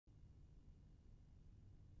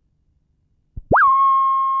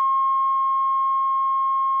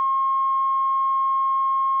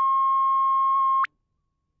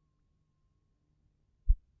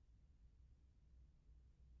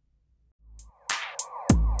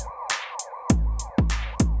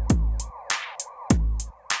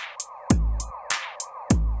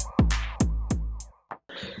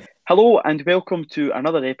Hello and welcome to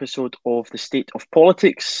another episode of The State of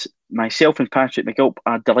Politics. Myself and Patrick McGilp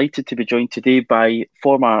are delighted to be joined today by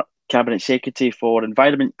former Cabinet Secretary for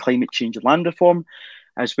Environment, Climate Change and Land Reform,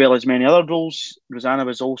 as well as many other roles. Roseanna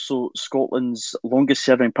was also Scotland's longest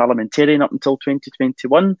serving parliamentarian up until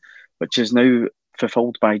 2021, which is now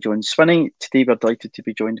fulfilled by John Swinney. Today we're delighted to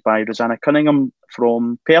be joined by Roseanna Cunningham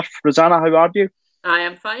from Perth. Roseanna, how are you? I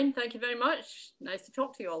am fine, thank you very much. Nice to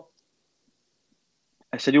talk to you all.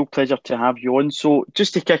 It's a real pleasure to have you on. So,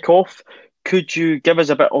 just to kick off, could you give us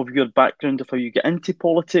a bit of your background of how you get into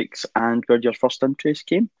politics and where your first interest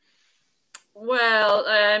came? Well,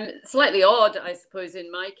 slightly odd, I suppose,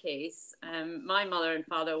 in my case. My mother and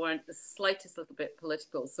father weren't the slightest little bit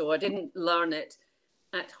political, so I didn't learn it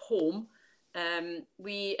at home.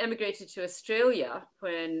 We emigrated to Australia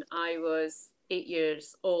when I was 8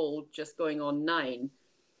 years old, just going on 9.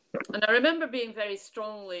 And I remember being very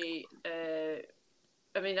strongly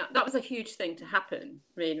that was a huge thing to happen.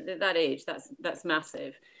 I mean, at that age, that's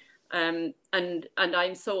massive. And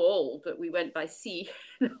I'm so old that we went by sea,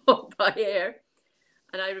 not by air.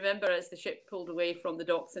 And I remember as the ship pulled away from the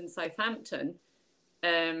docks in Southampton,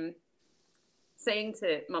 saying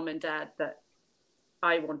to Mum and Dad that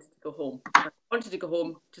I wanted to go home. I wanted to go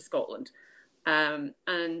home to Scotland. And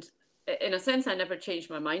in a sense, I never changed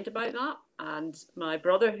my mind about that. And my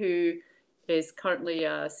brother, who is currently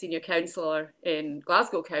a senior councillor in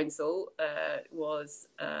Glasgow Council, was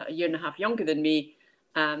a year and a half younger than me.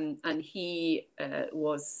 And he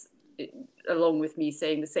was, along with me,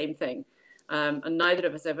 saying the same thing. And neither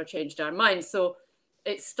of us ever changed our minds. So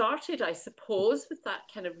it started, I suppose, with that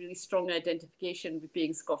kind of really strong identification with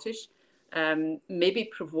being Scottish, maybe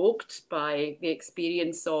provoked by the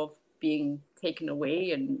experience of being taken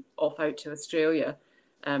away and off out to Australia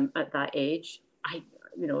at that age.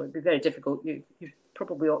 It'd be very difficult. You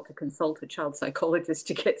probably ought to consult a child psychologist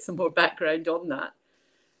to get some more background on that.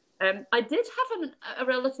 I did have a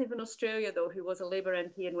relative in Australia, though, who was a Labour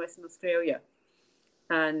MP in Western Australia.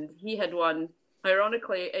 And he had won,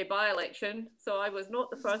 ironically, a by-election. So I was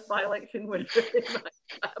not the first by-election winner in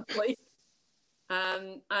my family.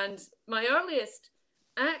 And my earliest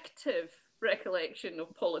active recollection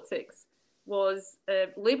of politics was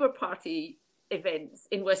Labour Party events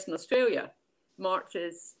in Western Australia,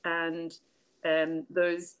 marches and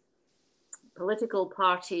those political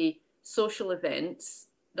party social events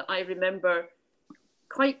that I remember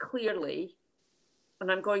quite clearly.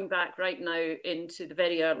 And I'm going back right now into the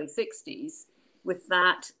very early 60s with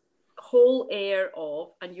that whole air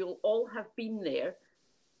of, and you'll all have been there,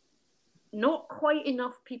 not quite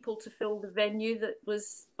enough people to fill the venue that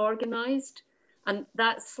was organised. And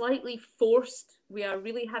that slightly forced, we are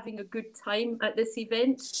really having a good time at this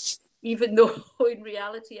event, even though in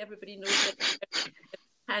reality everybody knows that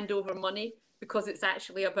they hand over money because it's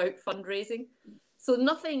actually about fundraising. So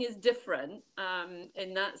nothing is different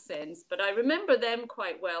in that sense. But I remember them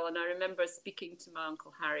quite well. And I remember speaking to my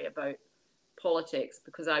Uncle Harry about politics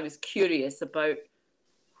because I was curious about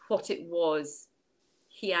what it was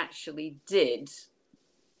he actually did.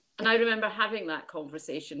 And I remember having that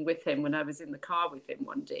conversation with him when I was in the car with him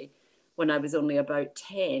one day when I was only about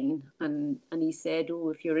 10. And he said, "Oh,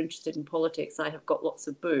 if you're interested in politics, I have got lots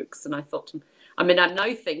of books." And I thought to him, I'm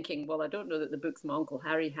now thinking, well, I don't know that the books my Uncle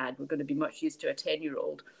Harry had were going to be much use to a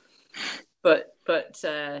 10-year-old.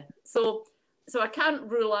 So I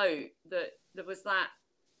can't rule out that there was that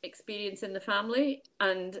experience in the family.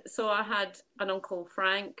 And so I had an Uncle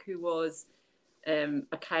Frank who was a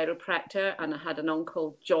chiropractor, and I had an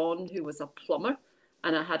Uncle John who was a plumber,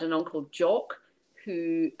 and I had an Uncle Jock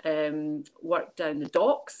who worked down the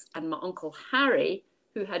docks, and my Uncle Harry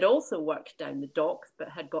who had also worked down the docks but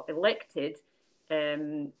had got elected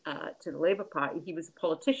to the Labour Party. He was a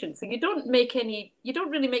politician. So you don't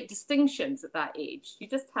really make distinctions at that age. You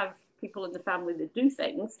just have people in the family that do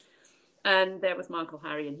things. And there was my Uncle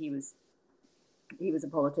Harry, and he was a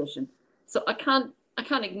politician. So I can't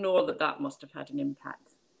ignore that must have had an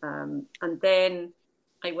impact. And then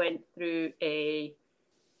I went through a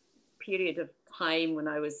period of time when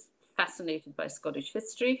I was fascinated by Scottish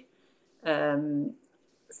history.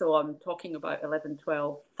 So I'm talking about 11,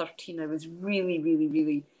 12, 13. I was really, really,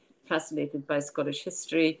 really fascinated by Scottish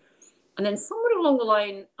history. And then somewhere along the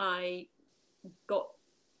line, I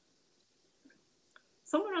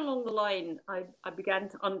began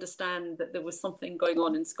to understand that there was something going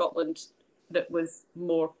on in Scotland that was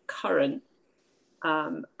more current.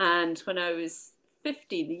 And when I was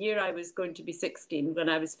 15, the year I was going to be 16, when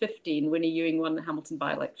I was 15, Winnie Ewing won the Hamilton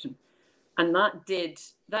by-election. And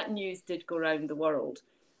that news did go around the world.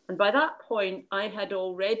 And by that point, I had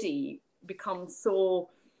already become so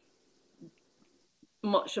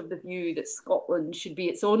much of the view that Scotland should be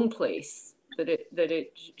its own place, that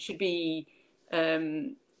it should be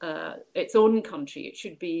its own country. It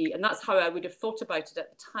should be, and that's how I would have thought about it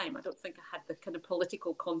at the time. I don't think I had the kind of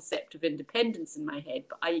political concept of independence in my head,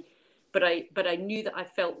 but I knew that I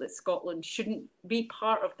felt that Scotland shouldn't be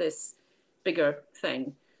part of this bigger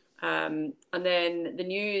thing. And then the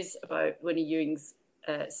news about Winnie Ewing's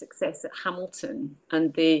success at Hamilton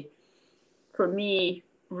and the, for me,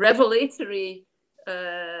 revelatory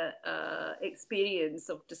experience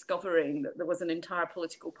of discovering that there was an entire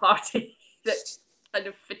political party that kind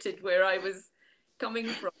of fitted where I was coming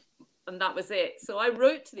from, and that was it. So I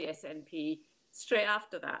wrote to the SNP straight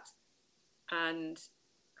after that, and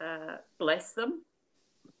bless them,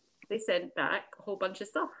 they sent back a whole bunch of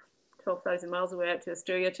stuff, 12,000 miles away out to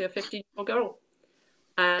Australia to a 15-year-old girl,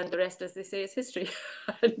 and the rest, as they say, is history.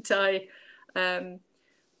 And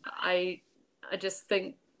I just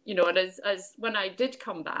think, you know, and as when I did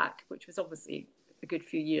come back, which was obviously a good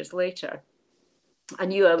few years later, I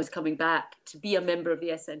knew I was coming back to be a member of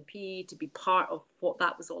the SNP, to be part of what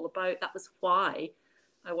that was all about. That was why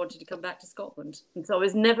I wanted to come back to Scotland. And so I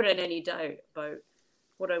was never in any doubt about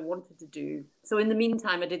what I wanted to do. So in the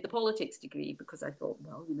meantime, I did the politics degree because I thought,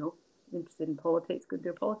 well, you know, I'm interested in politics, go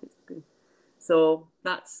do a politics degree. So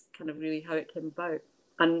that's kind of really how it came about.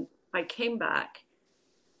 And I came back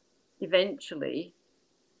eventually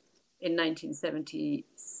in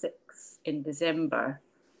 1976 in December.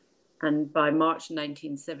 And by March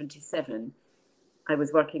 1977, I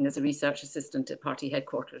was working as a research assistant at party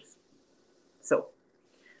headquarters. So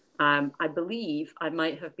I believe I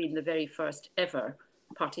might have been the very first ever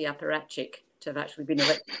party apparatchik to have actually been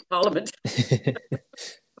elected to Parliament.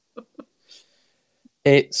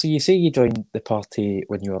 So you say you joined the party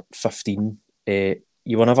when you were 15.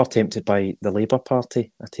 You were never tempted by the Labour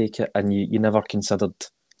Party, I take it, and you never considered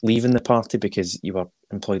leaving the party because you were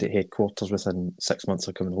employed at headquarters within 6 months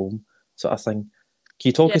of coming home, sort of thing. Can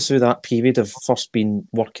you talk us through that period of first being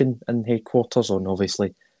working in headquarters, and obviously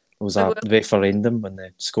there was a referendum in the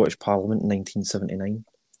Scottish Parliament in 1979?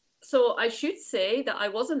 So I should say that I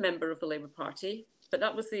was a member of the Labour Party, but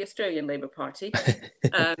that was the Australian Labour Party,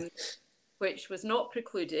 which was not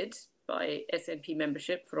precluded by SNP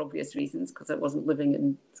membership for obvious reasons, because I wasn't living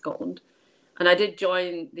in Scotland. And I did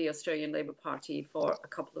join the Australian Labour Party for a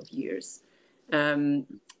couple of years.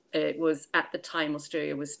 It was at the time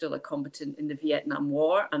Australia was still a combatant in the Vietnam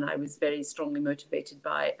War, and I was very strongly motivated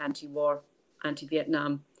by anti-war,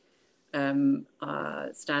 anti-Vietnam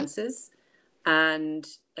stances. And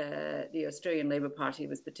the Australian Labour Party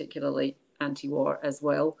was particularly anti-war as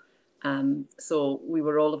well. So we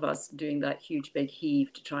were all of us doing that huge big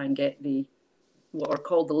heave to try and get what are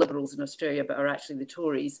called the Liberals in Australia, but are actually the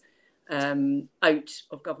Tories, out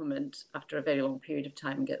of government after a very long period of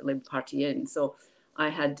time and get the Labour Party in. So I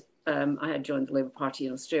had joined the Labour Party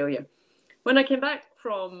in Australia. When I came back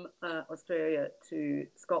from Australia to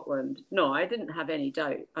Scotland, no, I didn't have any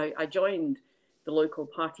doubt. I joined the local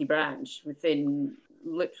party branch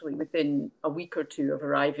literally within a week or two of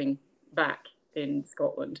arriving back in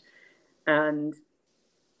Scotland. And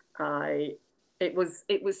it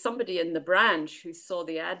was somebody in the branch who saw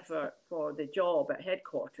the advert for the job at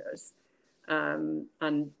headquarters, and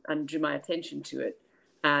drew my attention to it.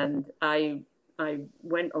 And I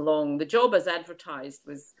went along. The job as advertised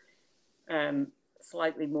was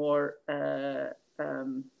slightly more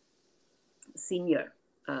senior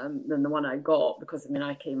than the one I got, because I mean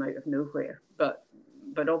I came out of nowhere. But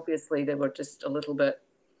obviously they were just a little bit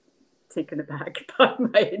taken aback by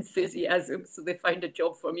my enthusiasm, so they found a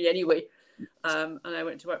job for me anyway. And I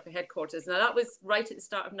went to work for headquarters. Now that was right at the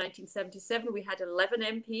start of 1977. We had 11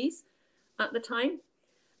 MPs at the time.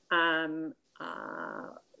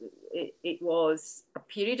 It was a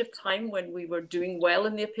period of time when we were doing well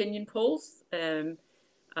in the opinion polls.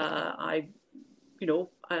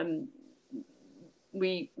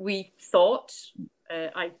 We thought,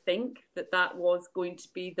 I think, that was going to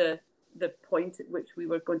be the point at which we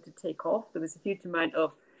were going to take off. There was a huge amount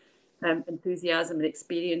of enthusiasm and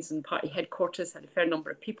experience, and party headquarters had a fair number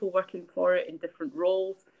of people working for it in different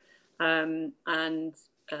roles, and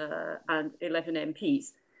 11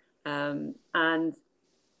 MPs. And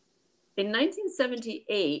in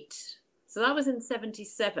 1978, so that was in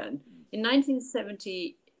 77. In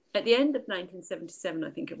 1970, at the end of 1977, I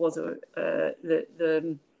think it was,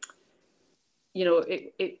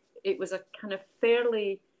 it was a kind of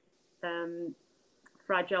fairly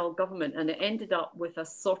fragile government, and it ended up with a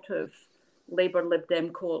sort of Labour-Lib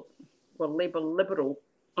Dem Labour-Liberal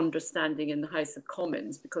understanding in the House of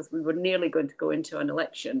Commons, because we were nearly going to go into an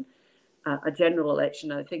election a general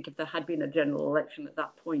election. I think if there had been a general election at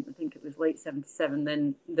that point, I think it was late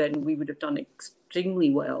 77, then we would have done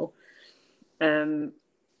extremely well. And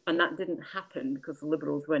that didn't happen because the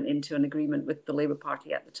Liberals went into an agreement with the Labour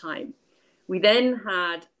Party at the time. We then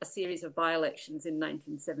had a series of by-elections in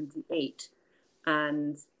 1978.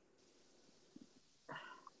 And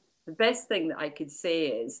the best thing that I could say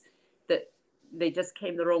is that they just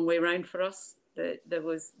came the wrong way around for us. There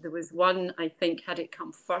was one, I think, had it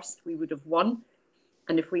come first, we would have won.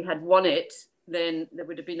 And if we had won it, then there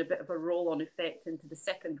would have been a bit of a roll-on effect into the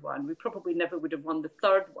second one. We probably never would have won the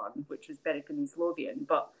third one, which was Berwick and East Lothian,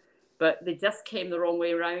 but they just came the wrong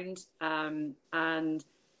way around, and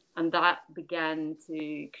that began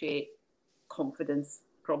to create confidence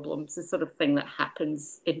problems, the sort of thing that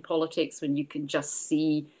happens in politics when you can just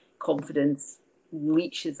see confidence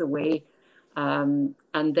leaches away. And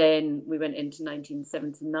then we went into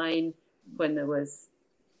 1979 when there was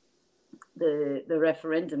the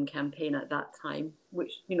referendum campaign at that time,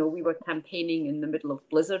 which, you know, we were campaigning in the middle of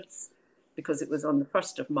blizzards because it was on the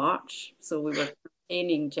 1st of March. So we were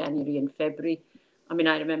campaigning January and February. I mean,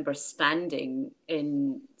 I remember standing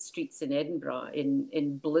in streets in Edinburgh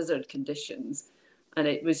in blizzard conditions, and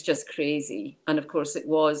it was just crazy. And of course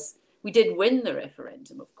we did win the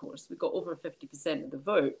referendum, of course. We got over 50% of the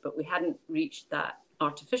vote, but we hadn't reached that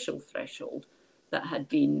artificial threshold that had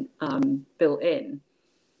been built in.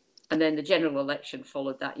 And then the general election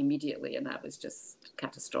followed that immediately, and that was just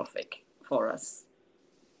catastrophic for us.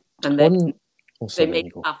 And then they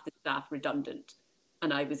made half the staff redundant,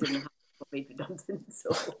 and I was in the half made redundant.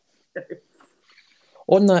 So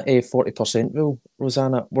on that 40% rule,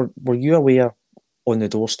 Roseanna, were you aware on the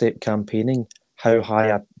doorstep campaigning how high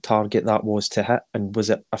a target that was to hit, and was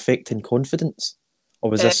it affecting confidence, or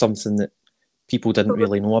was this something that people didn't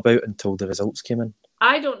really know about until the results came in?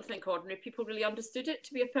 I don't think ordinary people really understood it,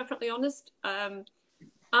 to be perfectly honest. I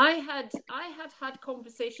had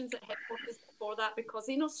conversations at headquarters before that, because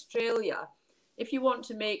in Australia, if you want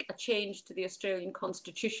to make a change to the Australian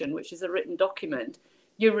Constitution, which is a written document,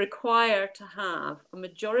 you're required to have a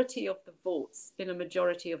majority of the votes in a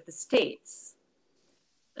majority of the states.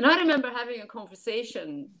 And I remember having a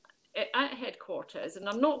conversation at headquarters, and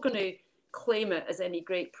I'm not going to claim it as any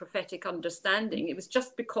great prophetic understanding. It was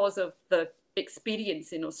just because of the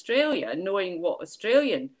experience in Australia, knowing what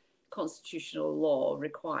Australian constitutional law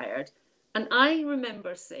required. And I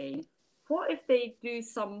remember saying, what if they do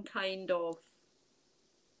some kind of,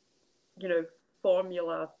 you know,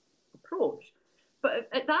 formula approach? But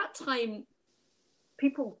at that time,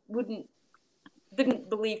 people didn't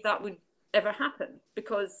believe that would ever happen,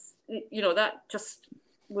 because, you know, that just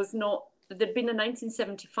was not. There'd been a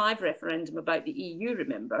 1975 referendum about the EU,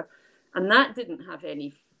 remember, and that didn't have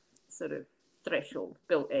any sort of threshold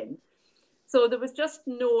built in. So there was just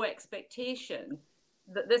no expectation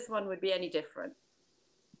that this one would be any different.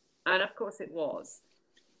 And of course it was.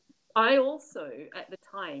 I also, at the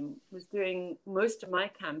time, was doing most of my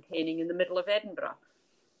campaigning in the middle of Edinburgh.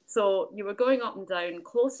 So you were going up and down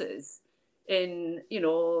closes in, you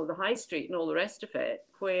know, the high street and all the rest of it,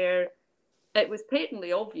 where it was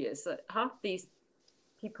patently obvious that half these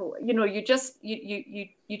people, you know, you just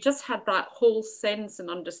had that whole sense and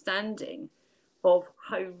understanding of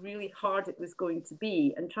how really hard it was going to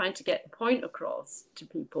be, and trying to get the point across to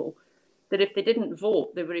people that if they didn't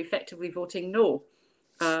vote, they were effectively voting no.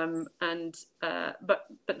 But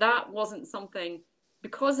that wasn't something,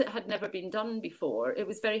 because it had never been done before. It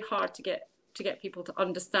was very hard to get people to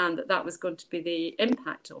understand that that was going to be the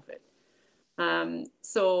impact of it.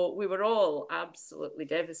 So we were all absolutely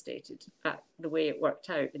devastated at the way it worked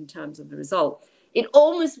out in terms of the result. It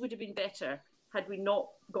almost would have been better had we not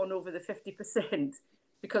gone over the 50%,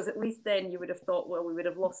 because at least then you would have thought, well, we would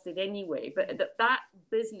have lost it anyway. But that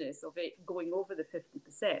business of it going over the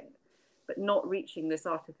 50%, but not reaching this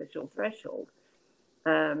artificial threshold,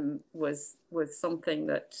 was something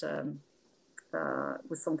that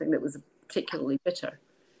was particularly bitter.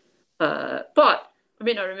 But I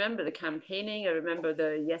mean, I remember the campaigning. I remember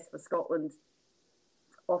the Yes for Scotland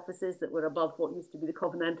offices that were above what used to be the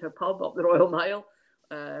Covenanter pub up the Royal Mile.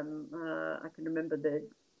 I can remember the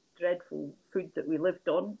dreadful food that we lived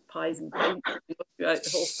on, pies and pints throughout the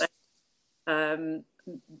whole thing.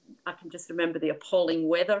 I can just remember the appalling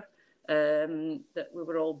weather that we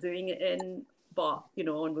were all doing it in. But, you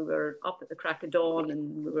know, and we were up at the crack of dawn,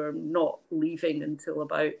 and we were not leaving until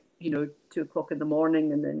about, 2 o'clock in the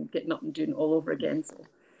morning, and then getting up and doing it all over again. So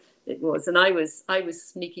it was, and I was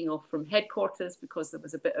sneaking off from headquarters because there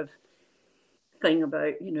was a bit of thing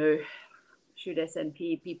about, should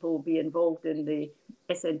SNP people be involved in the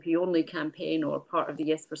SNP only campaign or part of the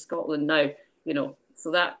Yes for Scotland now,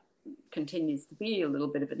 so that continues to be a little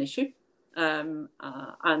bit of an issue. And,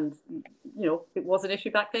 it was an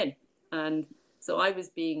issue back then. And so I was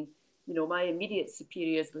being, my immediate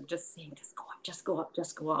superiors were just saying, just go up, just go up,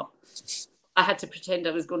 just go up. I had to pretend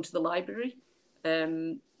I was going to the library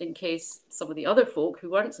in case some of the other folk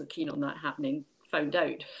who weren't so keen on that happening found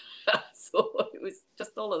out. So it was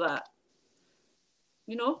just all of that.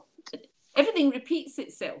 Everything repeats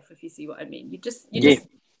itself, if you see what I mean. You just the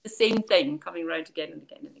same thing coming around again and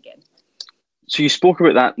again and again. So you spoke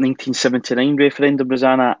about that 1979 referendum,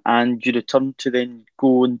 Roseanna, and you returned to then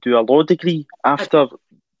go and do a law degree after.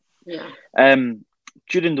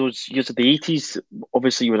 During those years of the 80s,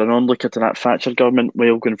 obviously you were an onlooker to that Thatcher government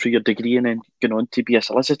while going through your degree and then going on to be a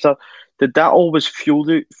solicitor. Did that always fuel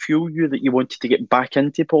you that you wanted to get back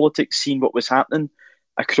into politics, seeing what was happening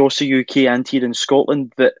across the UK and here in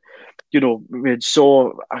Scotland, that, we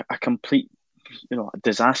saw a complete, a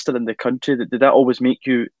disaster in the country? Did that always give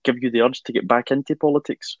you the urge to get back into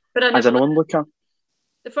politics as an onlooker?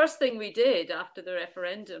 The first thing we did after the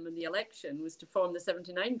referendum and the election was to form the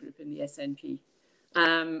 79 group in the SNP.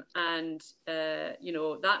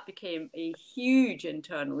 That became a huge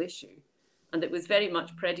internal issue. And it was very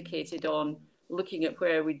much predicated on looking at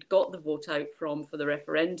where we'd got the vote out from for the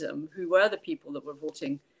referendum, who were the people that were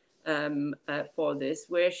voting for this,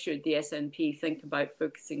 where should the SNP think about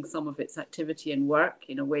focusing some of its activity and work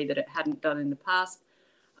in a way that it hadn't done in the past.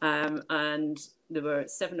 And there were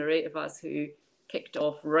 7 or 8 of us who kicked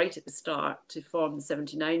off right at the start to form the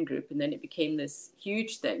 79 group, and then it became this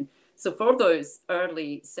huge thing. So for those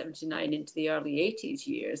early 79 into the early 80s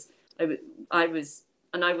years, I was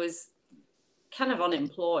kind of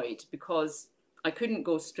unemployed because I couldn't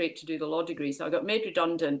go straight to do the law degree. So I got made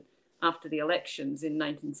redundant after the elections in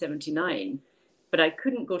 1979, but I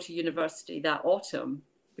couldn't go to university that autumn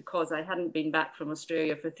because I hadn't been back from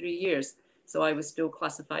Australia for 3 years. So I was still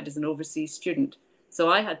classified as an overseas student. So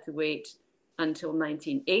I had to wait until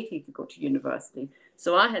 1980 to go to university.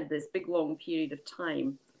 So I had this big long period of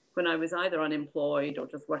time when I was either unemployed or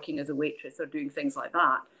just working as a waitress or doing things like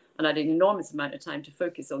that. And I had an enormous amount of time to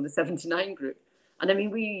focus on the 79 group. And I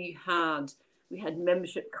mean, we had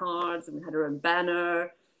membership cards and we had our own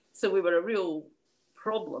banner. So we were a real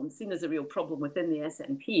problem, seen as a real problem within the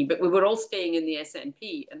SNP, but we were all staying in the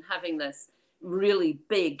SNP and having this really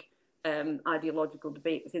big ideological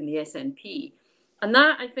debate within the SNP. And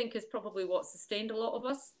that, I think, is probably what sustained a lot of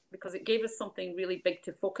us, because it gave us something really big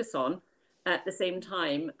to focus on at the same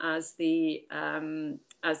time as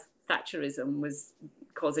as Thatcherism was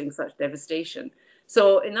causing such devastation.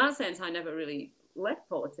 So in that sense, I never really left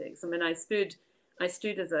politics. I mean, I stood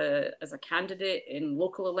as a candidate in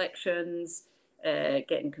local elections,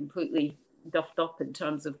 getting completely duffed up in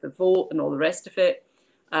terms of the vote and all the rest of it.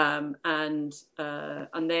 And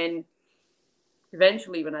then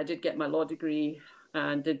eventually, when I did get my law degree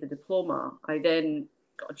and did the diploma, I then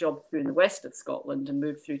got a job through in the west of Scotland and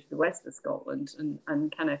moved through to the west of Scotland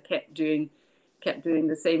and kind of kept doing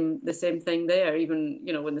the same thing there, even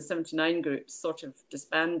when the 79 groups sort of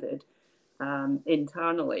disbanded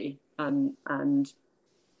internally,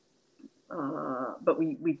 but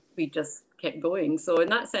we just kept going. So in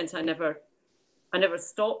that sense, I never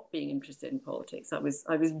stopped being interested in politics. I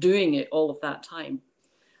was doing it all of that time.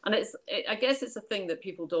 And I guess it's a thing that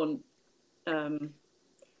people don't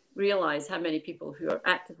realize, how many people who are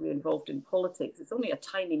actively involved in politics. It's only a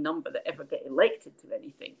tiny number that ever get elected to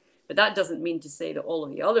anything. But that doesn't mean to say that all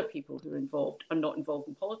of the other people who are involved are not involved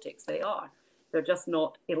in politics. They are. They're just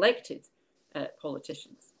not elected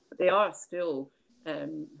politicians. But they are still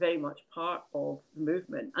very much part of the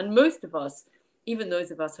movement. And most of us, even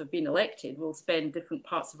those of us who have been elected, will spend different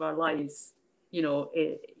parts of our lives, in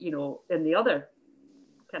the other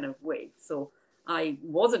kind of way. So I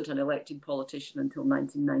wasn't an elected politician until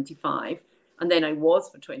 1995, and then I was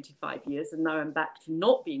for 25 years, and now I'm back to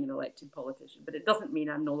not being an elected politician, but it doesn't mean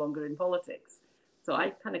I'm no longer in politics. So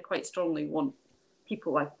I kind of quite strongly want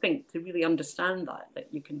people, I think, to really understand that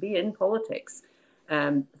you can be in politics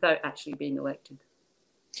without actually being elected.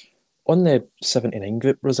 On the 79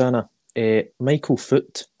 group, Roseanna, Michael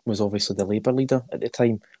Foot was obviously the Labour leader at the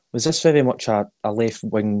time. Was this very much a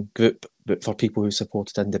left-wing group, but for people who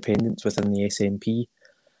supported independence within the SNP?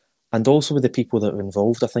 And also with the people that were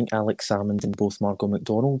involved, I think Alex Salmond and both Margot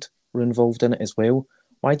MacDonald were involved in it as well.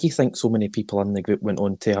 Why do you think so many people in the group went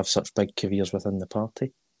on to have such big careers within the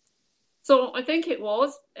party? So I think it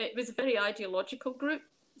was a very ideological group.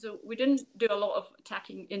 So we didn't do a lot of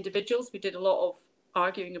attacking individuals. We did a lot of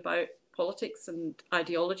arguing about politics and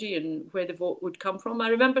ideology and where the vote would come from. I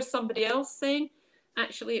remember somebody else saying,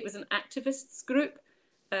 actually, it was an activists group.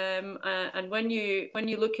 And when you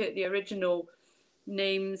look at the original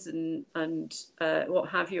names and what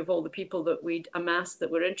have you of all the people that we'd amassed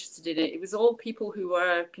that were interested in it. It was all people who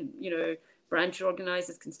were, branch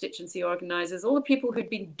organisers, constituency organisers, all the people who'd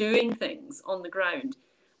been doing things on the ground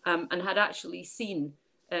and had actually seen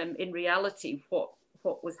in reality what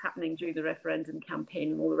was happening during the referendum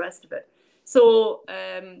campaign and all the rest of it. So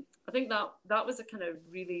I think that was a kind of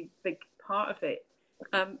really big part of it.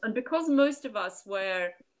 And because most of us were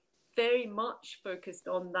very much focused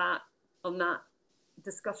on that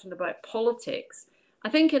discussion about politics, I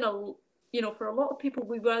think for a lot of people,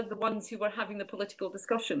 we were the ones who were having the political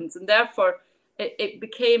discussions, and therefore it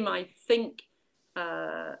became, I think,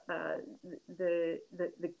 the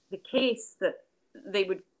case that they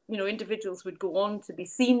would, individuals would go on to be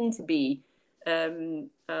seen to be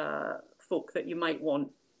folk that you might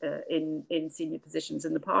want in senior positions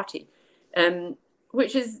in the party,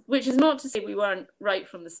 which is not to say we weren't right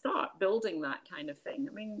from the start building that kind of thing.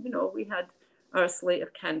 I mean, we had our slate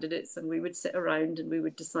of candidates, and we would sit around and we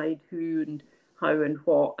would decide who and how and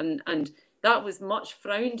what, and that was much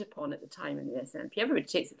frowned upon at the time in the SNP. Everybody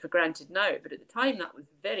takes it for granted now, but at the time that was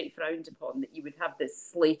very frowned upon, that you would have this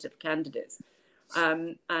slate of candidates.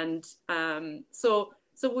 So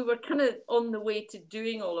we were kind of on the way to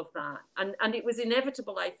doing all of that. And it was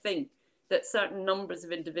inevitable, I think, that certain numbers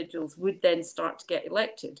of individuals would then start to get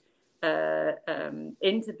elected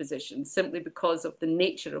into positions simply because of the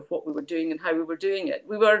nature of what we were doing and how we were doing it.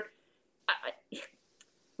 We were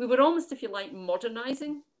almost, if you like,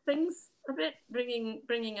 modernising things a bit,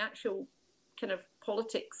 bringing actual kind of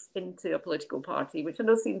politics into a political party, which I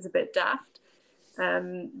know seems a bit daft.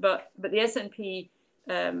 But the SNP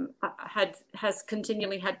has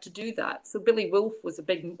continually had to do that. So Billy Wolfe was a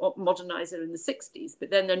big moderniser in the 60s, but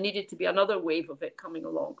then there needed to be another wave of it coming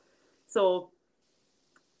along. So,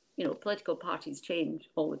 political parties change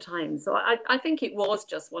all the time. So I think it was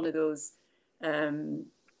just one of those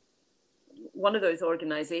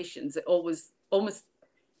organisations that almost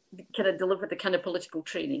kind of delivered the kind of political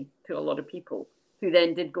training to a lot of people who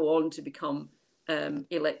then did go on to become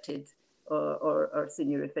elected or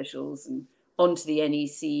senior officials and onto the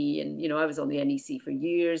NEC. And I was on the NEC for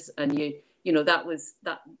years, and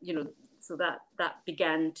so that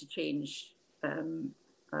began to change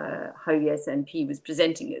how the SNP was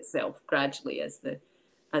presenting itself gradually as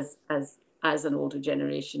an older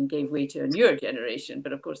generation gave way to a newer generation.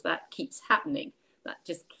 But of course that keeps happening. That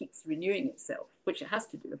just keeps renewing itself, which it has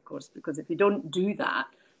to do, of course, because if you don't do that,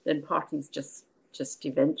 then parties just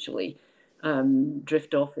eventually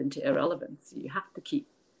drift off into irrelevance. You have to keep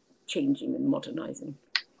changing and modernising.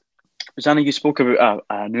 Rosanna, you spoke about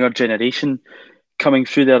a newer generation coming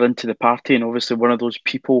through there into the party, and obviously one of those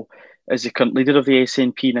people is the current leader of the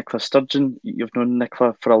SNP, Nicola Sturgeon. You've known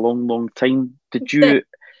Nicola for a long, long time. Did you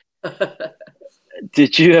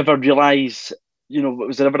ever realise,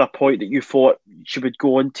 was there ever a point that you thought she would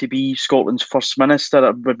go on to be Scotland's First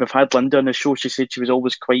Minister? When we've had Linda on the show, she said she was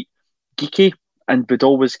always quite geeky and would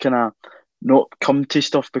always kind of not come to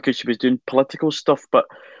stuff because she was doing political stuff. But,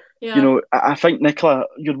 yeah. I think, Nicola,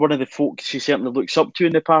 you're one of the folks she certainly looks up to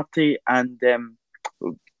in the party. And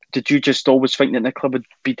did you just always think that Nicola would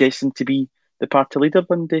be destined to be the party leader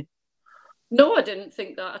one day? No, I didn't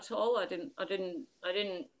think that at all. I didn't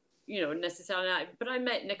necessarily. But I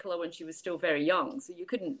met Nicola when she was still very young, so you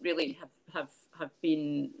couldn't really have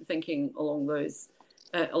been thinking along those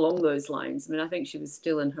lines. I mean, I think she was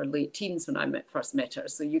still in her late teens when I first met her,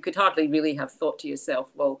 so you could hardly really have thought to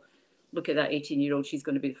yourself, well, look at that 18-year-old, she's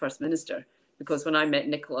going to be the First Minister. Because when I met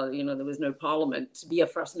Nicola, there was no parliament to be a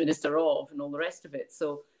First Minister of and all the rest of it.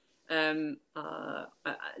 So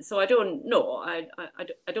so I don't know. I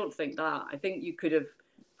don't think that. I think you could have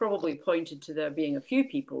probably pointed to there being a few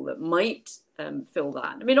people that might fill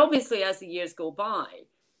that. I mean, obviously, as the years go by,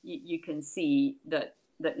 you can see that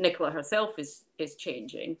Nicola herself is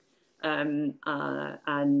changing, and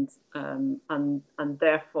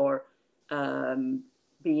therefore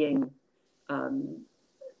being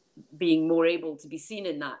more able to be seen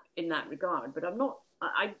in that regard. But I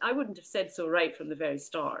wouldn't have said so right from the very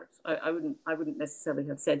start. I wouldn't necessarily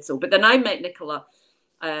have said so. But then I met Nicola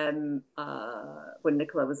when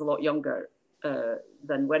Nicola was a lot younger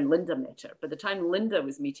than when Linda met her. By the time Linda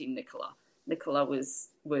was meeting Nicola was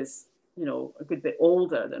a good bit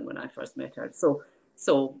older than when I first met her. So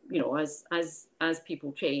as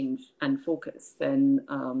people change and focus, then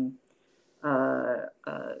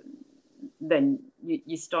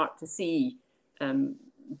you start to see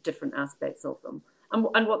different aspects of them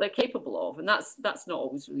and what they're capable of, and that's not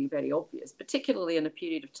always really very obvious, particularly in a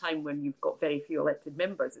period of time when you've got very few elected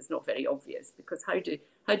members. It's not very obvious, because how do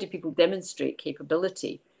people demonstrate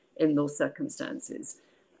capability in those circumstances?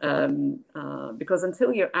 Because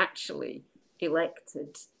until you're actually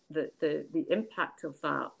elected, the impact of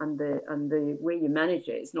that and the way you manage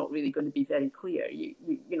it is not really going to be very clear. You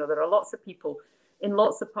know, there are lots of people in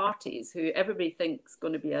lots of parties who everybody thinks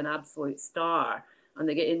going to be an absolute star, and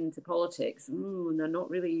they get into politics, and they're not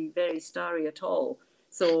really very starry at all.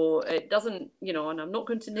 So it doesn't, you know, and I'm not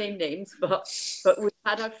going to name names, but we've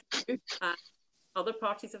had a few, and other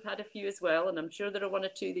parties have had a few as well, and I'm sure there are one or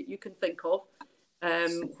two that you can think of,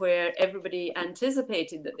 where everybody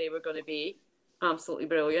anticipated that they were going to be absolutely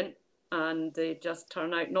brilliant, and they just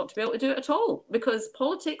turn out not to be able to do it at all, because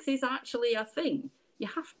politics is actually a thing. You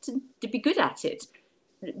have to be good at it.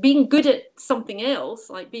 Being good at something else,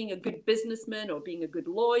 like being a good businessman or being a good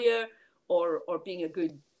lawyer or being a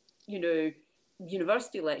good, you know,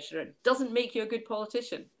 university lecturer, doesn't make you a good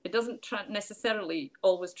politician. It doesn't necessarily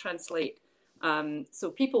always translate. So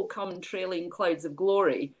people come trailing clouds of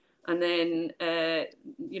glory, and then,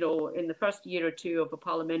 you know, in the first year or two of a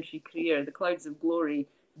parliamentary career, the clouds of glory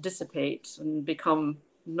dissipate and become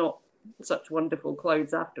not such wonderful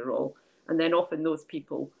clouds after all. And then often those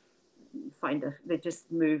people they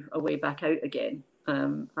just move away back out again.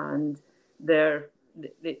 And the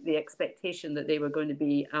expectation that they were going to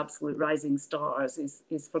be absolute rising stars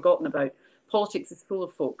is forgotten about. Politics is full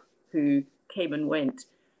of folk who came and went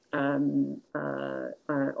on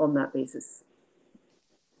that basis.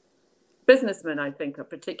 Businessmen, I think, are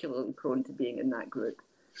particularly prone to being in that group.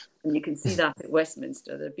 And you can see that at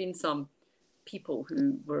Westminster. There have been some people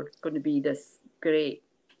who were going to be this great,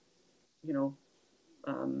 you know,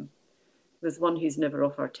 there's one who's never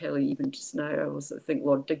off our telly even just now. I also think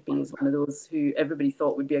Lord Digby is one of those who everybody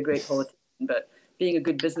thought would be a great politician, but being a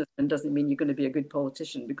good businessman doesn't mean you're going to be a good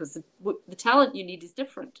politician, because the talent you need is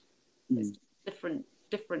different. It's different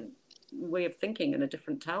way of thinking and a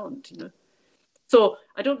different talent, you know. So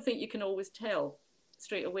I don't think you can always tell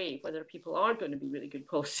straight away whether people are going to be really good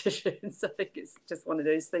politicians. I think it's just one of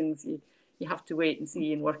those things you have to wait and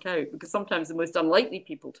see and work out, because sometimes the most unlikely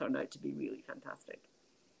people turn out to be really fantastic.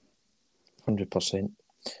 100%.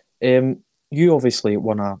 You obviously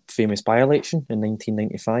won a famous by-election in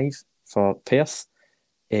 1995 for Perth.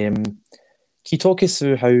 Can you talk us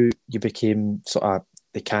through how you became sort of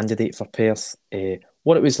the candidate for Perth,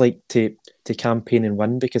 what it was like to campaign and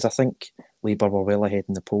win? Because I think Labour were well ahead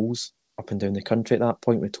in the polls up and down the country at that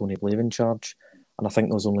point with Tony Blair in charge, and I think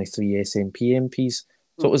there was only 3 SNP MPs.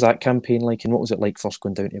 So what was that campaign like, and what was it like first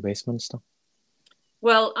going down to Westminster?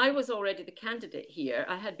 Well, I was already the candidate here.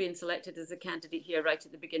 I had been selected as a candidate here right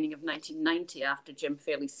at the beginning of 1990 after Jim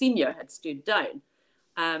Fairley Sr. had stood down.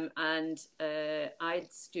 And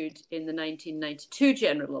I'd stood in the 1992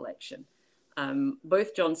 general election.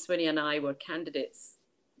 Both John Swinney and I were candidates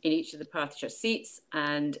in each of the Perthshire seats,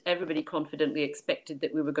 and everybody confidently expected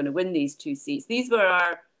that we were going to win these 2 seats. These were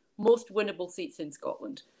our most winnable seats in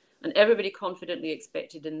Scotland, and everybody confidently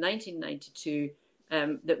expected in 1992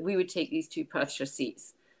 that we would take these 2 Perthshire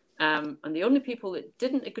seats. And the only people that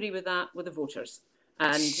didn't agree with that were the voters.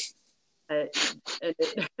 And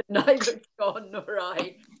neither John nor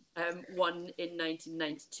I won in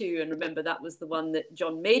 1992. And remember, that was the one that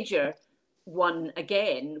John Major won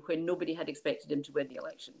again when nobody had expected him to win the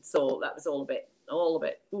election. So that was all a bit,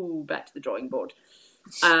 back to the drawing board.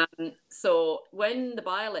 So when the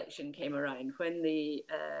by-election came around, when the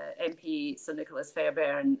MP Sir Nicholas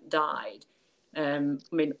Fairbairn died, I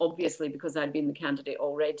mean, obviously, because I'd been the candidate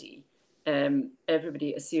already,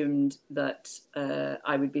 everybody assumed that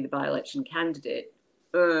I would be the by-election candidate.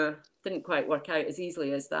 Didn't quite work out as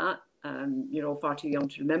easily as that. You know, far too young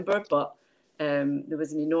to remember, but there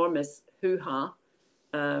was an enormous hoo-ha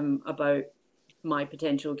about my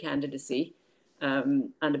potential candidacy,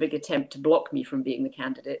 and a big attempt to block me from being the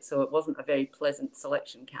candidate. So it wasn't a very pleasant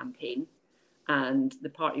selection campaign, and the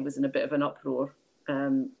party was in a bit of an uproar.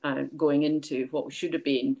 Going into what should have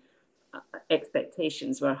been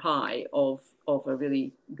expectations were high of a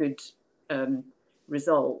really good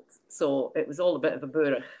result. So it was all a bit of a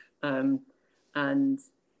burr. And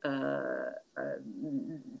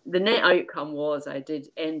the net outcome was I did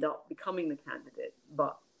end up becoming the candidate,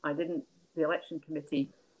 but I didn't. The election committee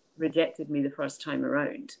rejected me the first time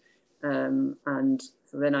around. And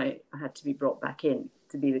so then I had to be brought back in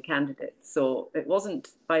to be the candidate. So it wasn't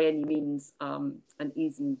by any means an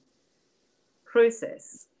easy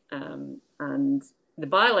process. And the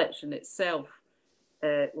by-election itself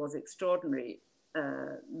was extraordinary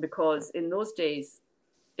because in those days,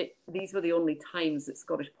 these were the only times that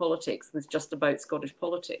Scottish politics was just about Scottish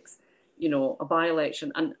politics, you know, a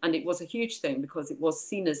by-election. And it was a huge thing because it was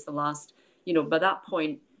seen as the last, you know, by that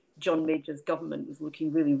point, John Major's government was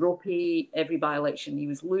looking really ropey. Every by-election he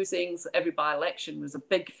was losing, so every by-election was a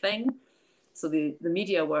big thing. So the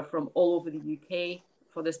media were from all over the UK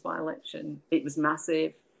for this by-election. It was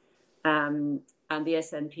massive. And the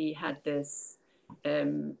SNP had this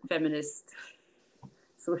feminist,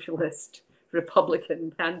 socialist,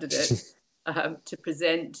 Republican candidate to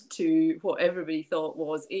present to what everybody thought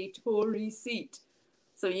was a Tory seat.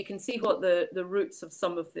 So you can see what the roots of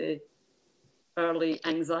some of the early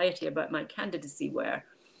anxiety about my candidacy were.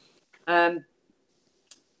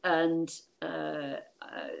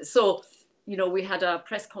 So, you know, we had a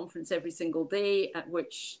press conference every single day at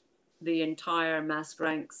which the entire mass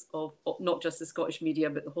ranks of not just the Scottish media,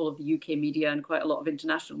 but the whole of the UK media and quite a lot of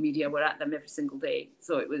international media were at them every single day.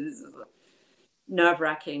 So it was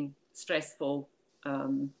nerve-wracking, stressful,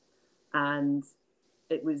 and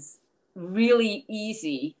it was really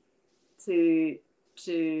easy to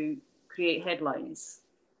create headlines.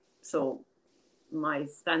 So my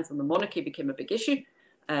stance on the monarchy became a big issue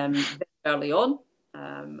very early on,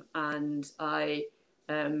 and I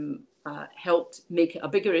helped make it a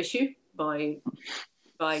bigger issue by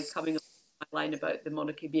coming up with my line about the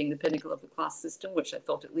monarchy being the pinnacle of the class system, which I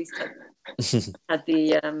thought at least had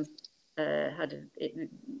an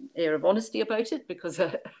air of honesty about it, because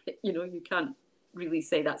you know, you can't really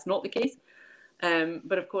say that's not the case.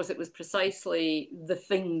 But of course, it was precisely the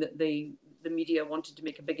thing that the media wanted to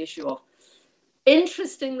make a big issue of.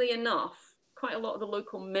 Interestingly enough, quite a lot of the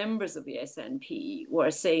local members of the SNP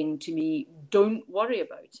were saying to me, don't worry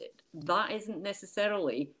about it. That isn't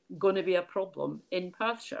necessarily going to be a problem in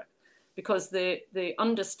Perthshire, because the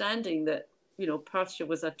understanding that, you know, Perthshire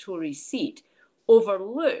was a Tory seat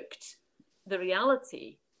overlooked the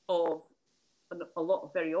reality of a lot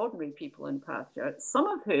of very ordinary people in Perthshire, some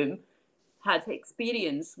of whom had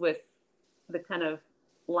experience with the kind of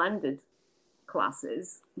landed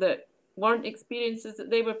classes that weren't experiences that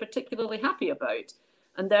they were particularly happy about.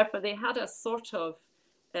 And therefore they had a sort of,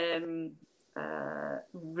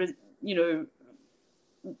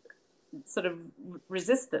 sort of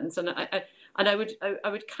resistance. And I would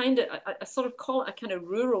kind of, I sort of call it a kind of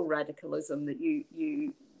rural radicalism that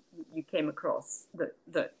you came across, that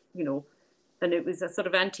you know, and it was a sort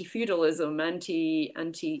of anti-feudalism,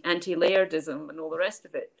 anti-Lairdism and all the rest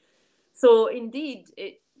of it. So indeed,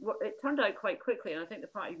 it turned out quite quickly, and I think the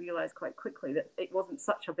party realised quite quickly that it wasn't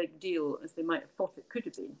such a big deal as they might have thought it could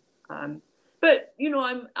have been. But, you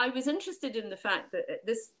know, I was interested in the fact that at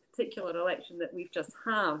this particular election that we've just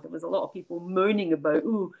had, there was a lot of people moaning about,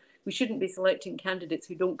 ooh, we shouldn't be selecting candidates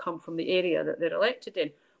who don't come from the area that they're elected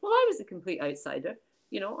in. Well, I was a complete outsider.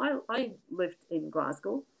 You know, I lived in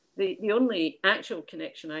Glasgow. The only actual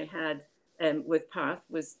connection I had with Perth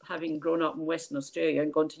was having grown up in Western Australia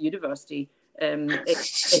and gone to university in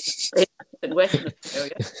Western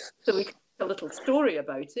Australia. So we could make a little story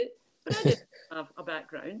about it. But I didn't have a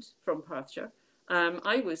background from Perthshire.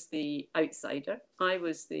 I was the outsider. But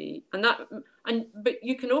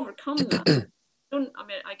you can overcome that.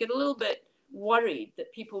 I get a little bit worried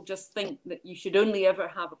that people just think that you should only ever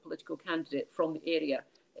have a political candidate from the area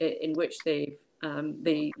in which they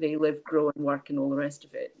live, grow, and work, and all the rest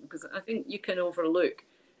of it. Because I think you can overlook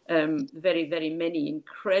very, very many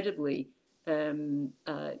incredibly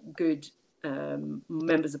good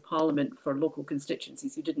members of parliament for local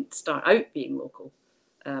constituencies who didn't start out being local.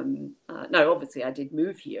 Now, obviously, I did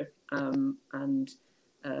move here, and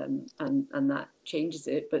that changes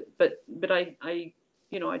it. But I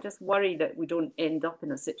just worry that we don't end up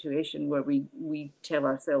in a situation where we tell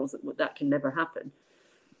ourselves that can never happen.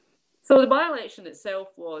 So the by-election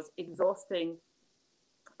itself was exhausting.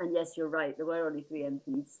 And yes, you're right, there were only 3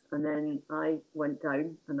 MPs. And then I went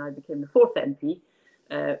down and I became the 4th MP,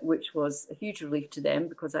 which was a huge relief to them,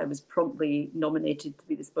 because I was promptly nominated to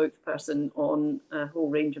be the spokesperson on a whole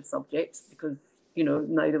range of subjects, because, you know,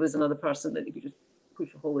 now there was another person that you could just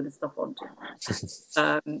push a whole load of stuff onto.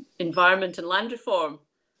 Environment and land reform,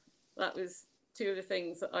 that was 2 of the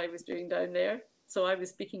things that I was doing down there. So I was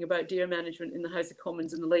speaking about deer management in the House of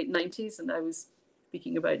Commons in the late 90s, and I was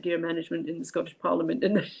speaking about deer management in the Scottish Parliament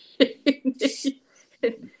in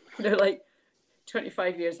the, like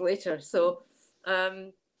 25 years later. So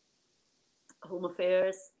home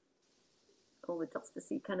affairs, all the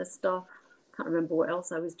justicey kind of stuff. Can't remember what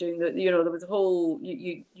else I was doing. You know, there was a whole,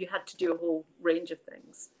 you had to do a whole range of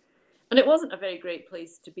things. And it wasn't a very great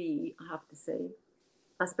place to be, I have to say.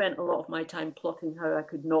 I spent a lot of my time plotting how I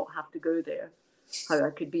could not have to go there, how I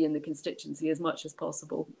could be in the constituency as much as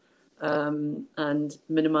possible, and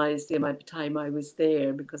minimise the amount of time I was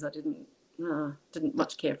there, because I didn't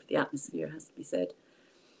much care for the atmosphere, has to be said.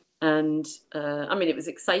 And I mean, it was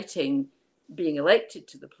exciting being elected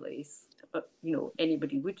to the place.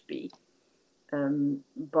 Anybody would be,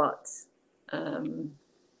 but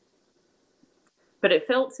it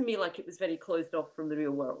felt to me like it was very closed off from the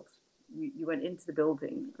real world. You went into the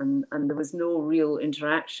building and there was no real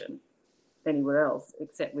interaction anywhere else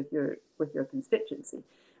except with your constituency.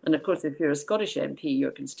 And of course, if you're a Scottish MP,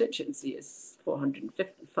 your constituency is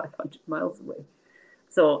 450, 500 miles away.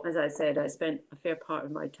 So, as I said, I spent a fair part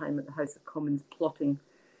of my time at the House of Commons plotting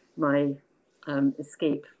my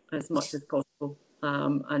escape as much as possible,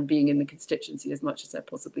 and being in the constituency as much as I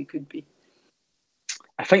possibly could be.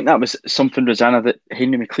 I think that was something, Roseanna, that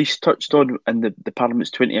Henry McLeish touched on in the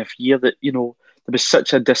Parliament's 20th year, that, there was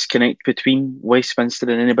such a disconnect between Westminster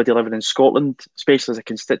and anybody living in Scotland, especially as a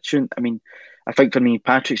constituent. I mean, I think for me,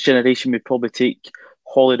 Patrick's generation would probably take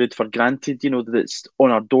Holyrood for granted, that it's on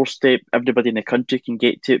our doorstep. Everybody in the country can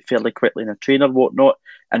get to it fairly quickly in a train or whatnot.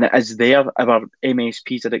 And it is there if our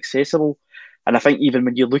MSPs are accessible. And I think even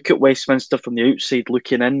when you look at Westminster from the outside,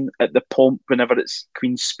 looking in at the pomp whenever it's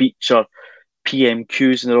Queen's Speech or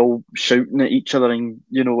PMQs and they're all shouting at each other, and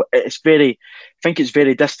I think it's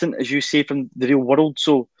very distant, as you say, from the real world.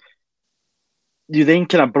 So you then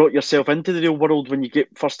kind of brought yourself into the real world when you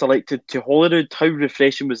get first elected to Holyrood. How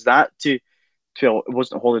refreshing was that well, it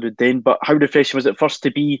wasn't Holyrood then, but how refreshing was it first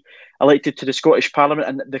to be elected to the Scottish Parliament,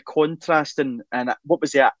 and the contrast and what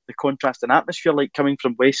was the contrast and atmosphere like coming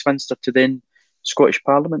from Westminster to then Scottish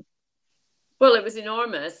Parliament? Well, it was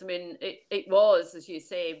enormous. I mean, it was, as you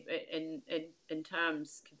say, in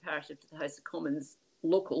terms comparative to the House of Commons,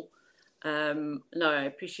 local. Now, I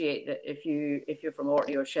appreciate that if you're from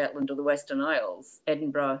Orkney or Shetland or the Western Isles,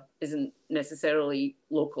 Edinburgh isn't necessarily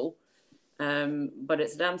local, but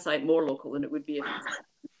it's a damn sight more local than it would be if it's.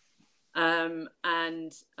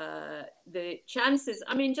 And the chances,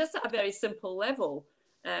 I mean, just at a very simple level,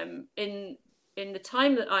 in the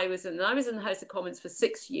time that I was in the House of Commons for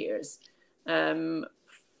 6 years. Sort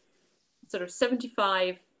of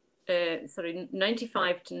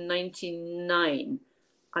 95 to 99,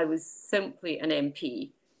 I was simply an MP.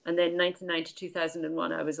 And then 99 to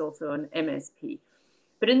 2001, I was also an MSP.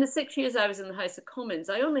 But in the 6 years I was in the House of Commons,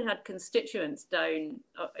 I only had constituents down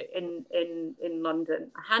in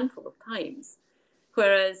London a handful of times.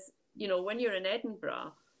 Whereas, when you're in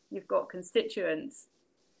Edinburgh, you've got constituents,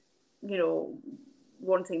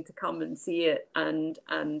 wanting to come and see it and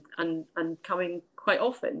coming quite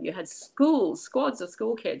often. You had squads of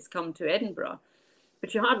school kids come to Edinburgh,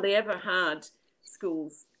 but you hardly ever had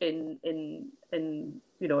schools in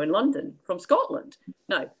London from Scotland.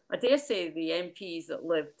 Now, I dare say the MPs that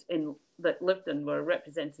lived and were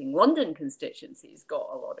representing London constituencies got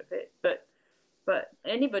a lot of it, but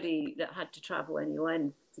anybody that had to travel any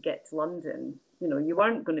length to get to London, you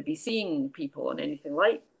weren't going to be seeing people on anything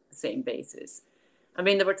like the same basis. I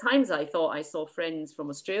mean, there were times I thought I saw friends from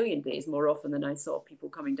Australian days more often than I saw people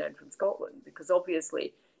coming down from Scotland, because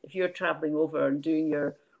obviously if you're travelling over and doing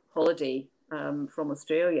your holiday from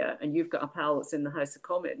Australia and you've got a pal that's in the House of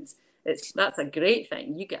Commons, that's a great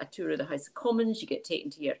thing. You get a tour of the House of Commons, you get taken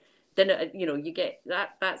to your dinner, you get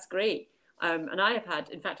that. That's great. And I have had,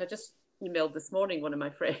 in fact, I just emailed this morning one of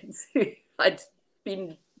my friends who had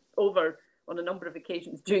been over on a number of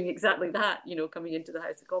occasions doing exactly that, coming into the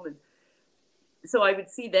House of Commons. So I would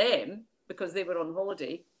see them because they were on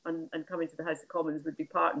holiday, and coming to the House of Commons would be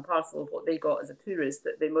part and parcel of what they got as a tourist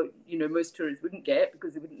that they might, most tourists wouldn't get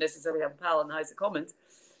because they wouldn't necessarily have a pal in the House of Commons.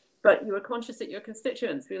 But you were conscious that your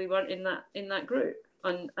constituents really weren't in that group,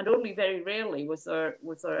 and only very rarely were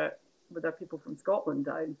there people from Scotland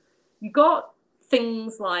down. You got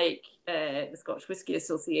things like the Scottish Whisky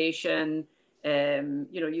Association. There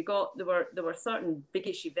were certain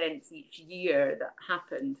biggish events each year that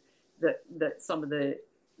happened. That some of that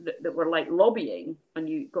were like lobbying, and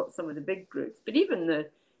you got some of the big groups. But even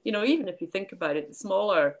even if you think about it, the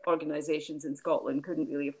smaller organisations in Scotland couldn't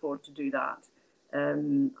really afford to do that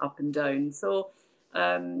up and down. So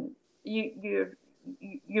you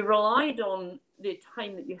relied on the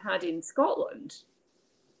time that you had in Scotland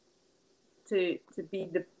to be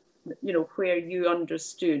the where you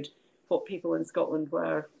understood what people in Scotland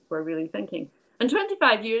were really thinking. And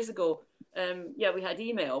 25 years ago. We had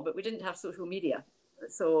email, but we didn't have social media.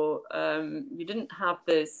 So you didn't have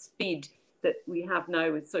the speed that we have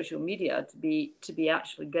now with social media to be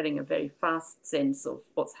actually getting a very fast sense of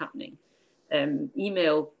what's happening.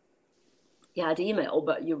 Email, you had email,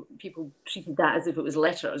 but people treated that as if it was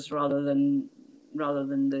letters rather than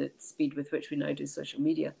the speed with which we now do social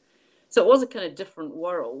media. So it was a kind of different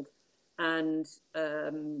world, and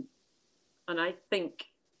I think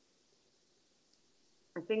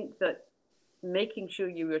that making sure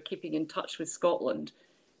you were keeping in touch with Scotland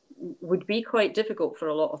would be quite difficult for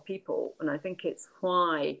a lot of people. And I think it's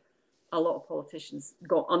why a lot of politicians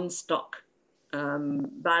got unstuck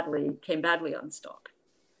came badly unstuck.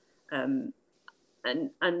 And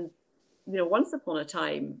once upon a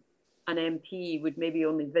time, an MP would maybe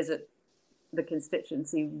only visit the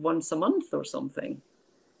constituency once a month or something,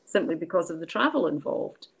 simply because of the travel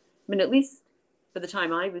involved. I mean, at least for the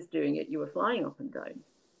time I was doing it, you were flying up and down.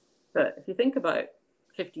 But if you think about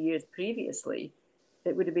 50 years previously,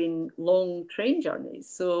 it would have been long train journeys.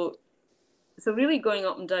 So really going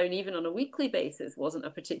up and down, even on a weekly basis, wasn't a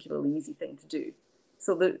particularly easy thing to do.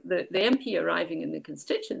 So the MP arriving in the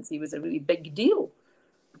constituency was a really big deal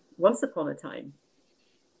once upon a time.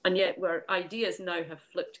 And yet where ideas now have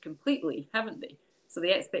flipped completely, haven't they? So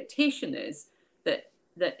the expectation is that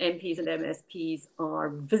MPs and MSPs are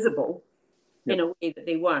visible in a way that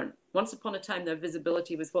they weren't. Once upon a time, their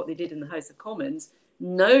visibility was what they did in the House of Commons.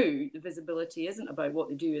 Now the visibility isn't about what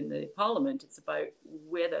they do in the Parliament. It's about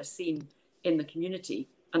where they're seen in the community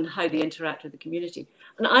and how they interact with the community.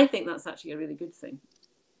 And I think that's actually a really good thing.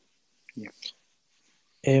 Yeah.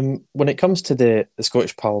 When it comes to the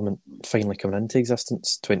Scottish Parliament finally coming into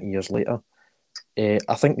existence 20 years later,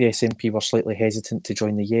 I think the SNP were slightly hesitant to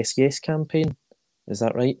join the Yes Yes campaign. Is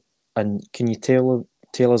that right? And can you tell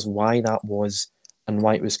us why that was and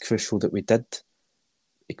why it was crucial that we did?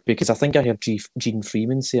 Because I think I heard Jean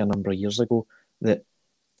Freeman say a number of years ago that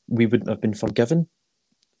we wouldn't have been forgiven,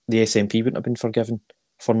 the SNP wouldn't have been forgiven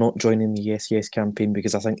for not joining the Yes Yes campaign,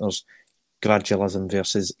 because I think there's gradualism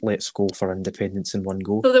versus let's go for independence in one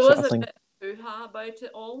go. So there was a bit of hoo-ha about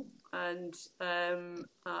it all, and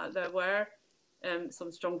there were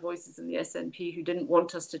some strong voices in the SNP who didn't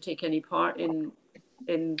want us to take any part in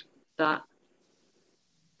that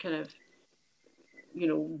kind of,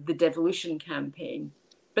 the devolution campaign.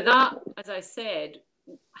 But that, as I said,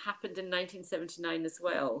 happened in 1979 as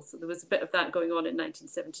well. So there was a bit of that going on in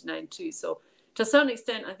 1979 too. So to a certain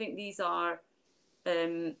extent, I think these are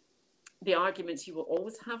the arguments you will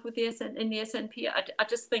always have with the SNP. I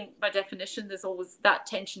just think by definition, there's always that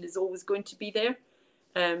tension is always going to be there.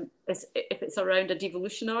 If it's around a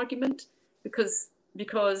devolution argument, because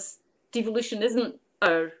devolution isn't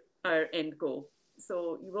our end goal.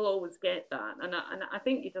 So you will always get that, and I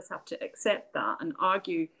think you just have to accept that and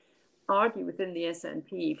argue within the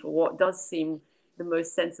SNP for what does seem the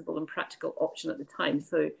most sensible and practical option at the time.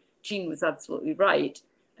 So Jean was absolutely right.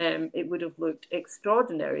 It would have looked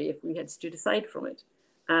extraordinary if we had stood aside from it,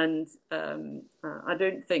 and I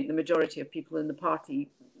don't think the majority of people in the party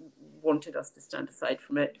wanted us to stand aside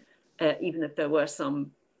from it, even if there were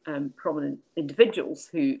some prominent individuals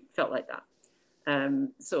who felt like that.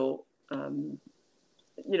 So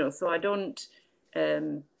I don't,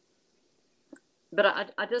 but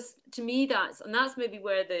I just, to me, that's maybe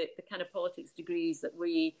where the kind of politics degrees that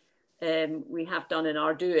we have done and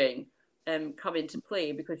are doing come into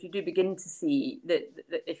play, because you do begin to see that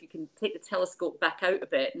if you can take the telescope back out a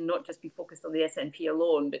bit and not just be focused on the SNP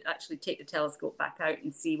alone, but actually take the telescope back out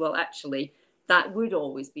and see, well, actually, that would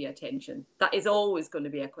always be a tension. That is always going to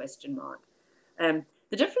be a question mark. The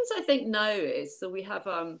difference, I think, now is, so we had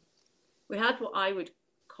what I would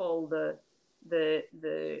call the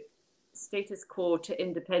status quo to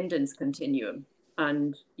independence continuum,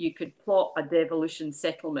 and you could plot a devolution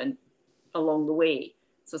settlement along the way.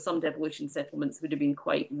 So some devolution settlements would have been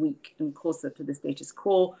quite weak and closer to the status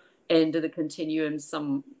quo end of the continuum.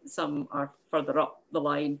 Some are further up the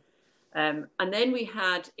line, and then we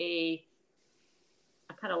had a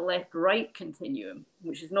kind of left-right continuum,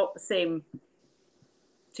 which is not the same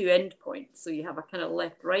two endpoints. So you have a kind of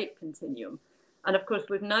left-right continuum. And of course,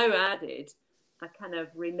 we've now added a kind of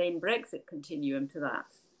Remain Brexit continuum to that.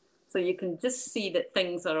 So you can just see that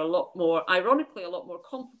things are ironically, a lot more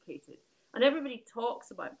complicated. And everybody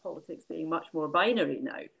talks about politics being much more binary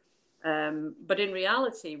now. But in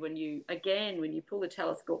reality, when you pull the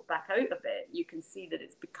telescope back out a bit, you can see that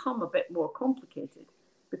it's become a bit more complicated,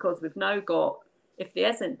 because we've now got, if the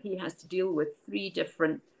SNP has to deal with three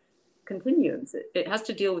different continuums, it has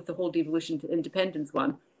to deal with the whole devolution to independence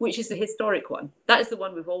one, which is the historic one. That is the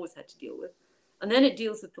one we've always had to deal with. And then it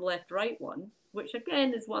deals with the left-right one, which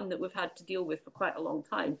again is one that we've had to deal with for quite a long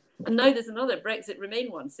time. And now there's another Brexit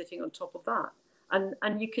Remain one sitting on top of that.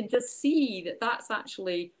 And you can just see that that's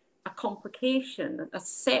actually a complication, a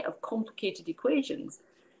set of complicated equations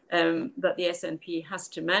that the SNP has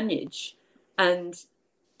to manage. And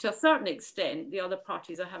to a certain extent, the other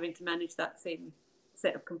parties are having to manage that same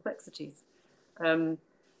set of complexities.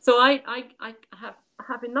 So I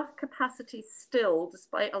have enough capacity still,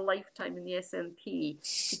 despite a lifetime in the SNP,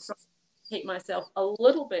 to try to take myself a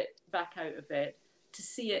little bit back out of it, to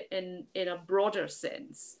see it in a broader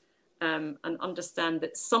sense, and understand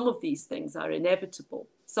that some of these things are inevitable.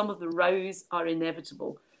 Some of the rows are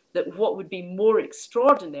inevitable. That what would be more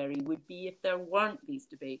extraordinary would be if there weren't these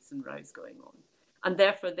debates and rows going on. And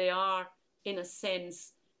therefore they are, in a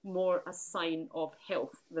sense, more a sign of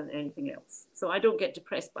health than anything else. So I don't get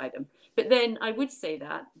depressed by them. But then I would say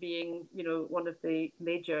that, being, you know, one of the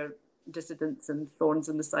major dissidents and thorns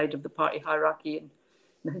in the side of the party hierarchy in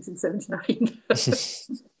 1979.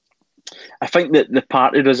 I think that the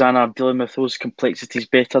party, Roseanna, are dealing with those complexities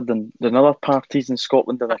better than other parties in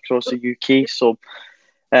Scotland and across the UK. So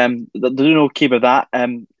they're doing okay with that.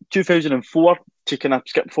 2004, to kind of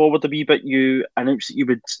skip forward a wee bit, you announced that you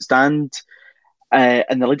would stand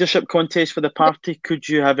in the leadership contest for the party. Could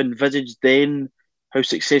you have envisaged then how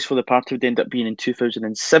successful the party would end up being in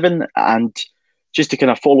 2007? And just to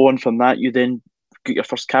kind of follow on from that, you then got your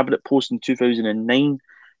first cabinet post in 2009.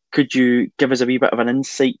 Could you give us a wee bit of an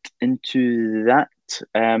insight into that?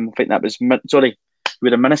 I think that was, you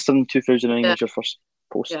were a minister in 2009 as your first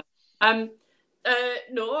post. Yeah.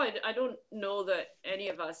 No, I don't know that any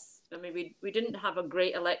of us, I mean, we didn't have a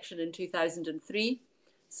great election in 2003.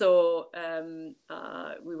 So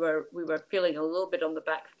we were feeling a little bit on the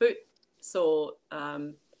back foot. So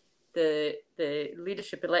the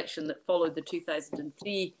leadership election that followed the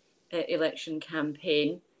 2003 election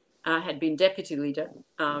campaign, I had been deputy leader.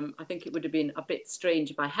 I think it would have been a bit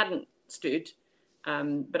strange if I hadn't stood.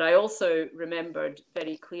 But I also remembered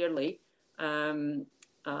very clearly a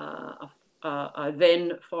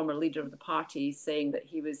then former leader of the party saying that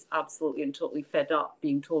he was absolutely and totally fed up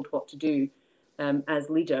being told what to do as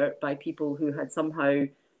leader by people who had somehow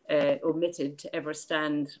omitted to ever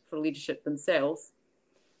stand for leadership themselves.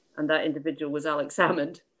 And that individual was Alex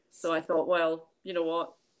Salmond. So I thought, well, you know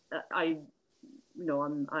what, I'm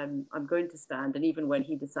going to stand. And even when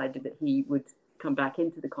he decided that he would come back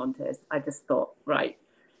into the contest, I just thought, right,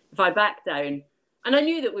 if I back down, and I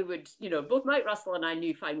knew that we would, you know, both Mike Russell and I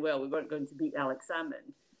knew fine well we weren't going to beat Alex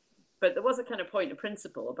Salmond, but there was a kind of point of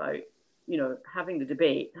principle about, you know, having the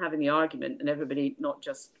debate, having the argument, and everybody not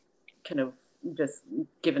just kind of just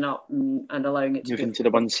giving up and allowing it to moving to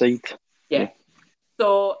the one side. Yeah.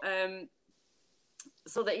 So that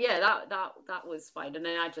was fine, and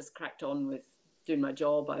then I just cracked on with doing my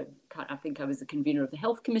job. I think I was the convener of the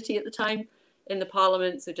health committee at the time in the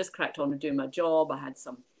Parliament, so just cracked on with doing my job. I had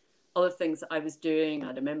some other things that I was doing. I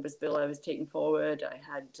had a members' bill I was taking forward. I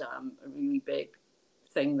had a really big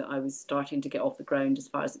thing that I was starting to get off the ground as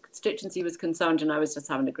far as the constituency was concerned, and I was just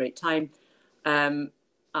having a great time.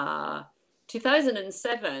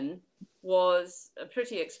 2007 was a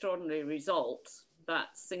pretty extraordinary result,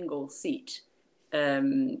 that single seat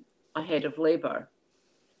ahead of Labour.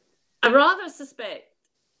 I rather suspect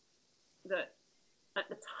that at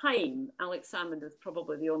the time, Alex Salmond was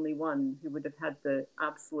probably the only one who would have had the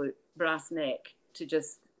absolute brass neck to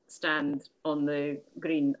just stand on the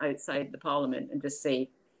green outside the Parliament and just say,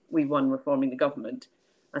 we won reforming the government.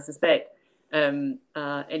 I suspect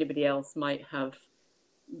anybody else might have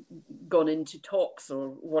gone into talks or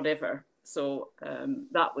whatever. So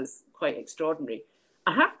that was quite extraordinary.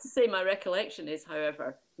 I have to say my recollection is,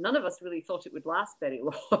 however, none of us really thought it would last very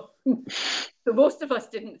long. So most of us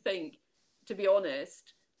didn't think, to be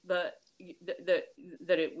honest, that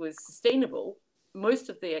it was sustainable. Most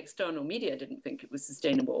of the external media didn't think it was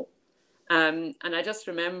sustainable. And I just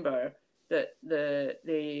remember that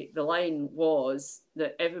the line was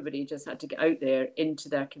that everybody just had to get out there into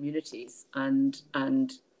their communities and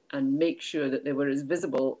make sure that they were as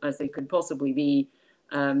visible as they could possibly be,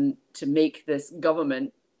 to make this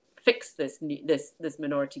government fix this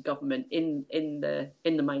minority government in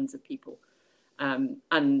the minds of people. And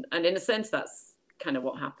in a sense, that's kind of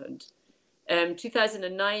what happened.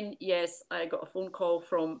 2009, yes, I got a phone call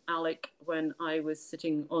from Alec when I was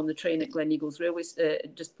sitting on the train at Gleneagles Railway,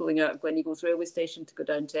 just pulling out of Gleneagles Railway Station to go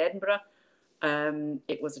down to Edinburgh.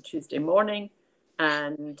 It was a Tuesday morning,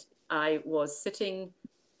 and I was sitting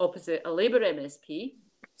opposite a Labour MSP,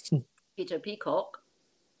 Peter Peacock.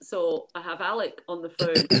 So I have Alec on the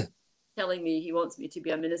phone telling me he wants me to be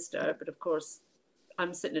a minister, but of course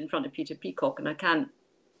I'm sitting in front of Peter Peacock and I can't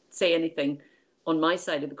say anything on my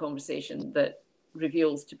side of the conversation that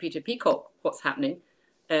reveals to Peter Peacock what's happening.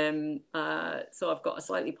 So I've got a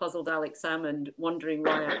slightly puzzled Alex Salmond wondering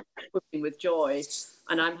why I'm whooping with joy,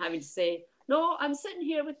 and I'm having to say, no, I'm sitting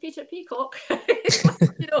here with Peter Peacock.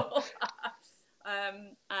 You know.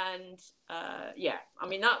 Yeah, I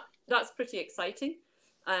mean, that's pretty exciting.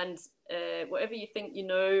 And whatever you think, you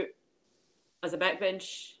know, as a backbencher,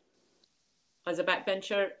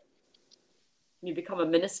 you become a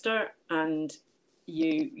minister and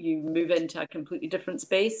you move into a completely different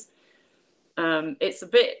space. It's a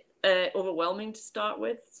bit overwhelming to start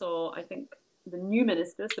with. So I think the new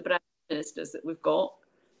ministers, the brand new ministers that we've got,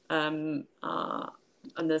 and I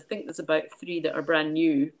think there's about 3 that are brand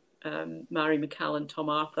new, Mary McCallan, Tom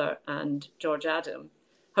Arthur and George Adam.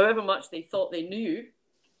 However much they thought they knew,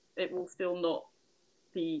 it will still not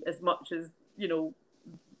be as much as,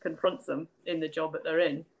 confronts them in the job that they're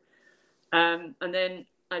in. And then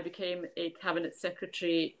I became a cabinet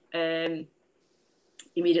secretary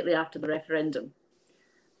immediately after the referendum.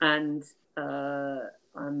 And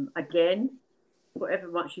again, whatever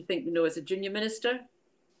much you think you know as a junior minister,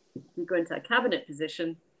 you go into a cabinet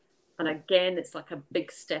position, and again, it's like a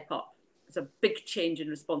big step up. It's a big change in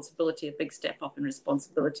responsibility, a big step up in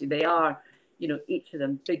responsibility. They are, each of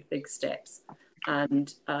them big, big steps.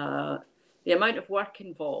 And the amount of work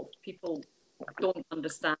involved, people don't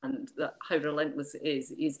understand that how relentless it is.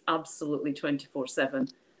 It is absolutely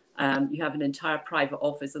 24/7. You have an entire private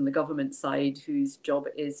office on the government side whose job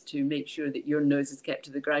it is to make sure that your nose is kept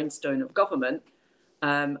to the grindstone of government.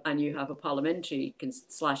 And you have a parliamentary /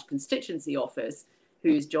 constituency office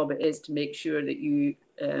whose job it is to make sure that you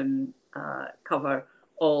cover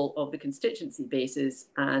all of the constituency bases.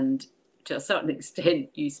 And to a certain extent,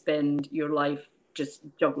 you spend your life just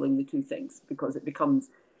juggling the 2 things, because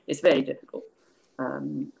it's very difficult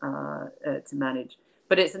to manage.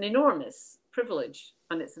 But it's an enormous privilege,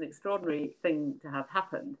 and it's an extraordinary thing to have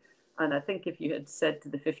happened. And I think if you had said to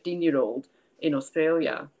the 15-year-old in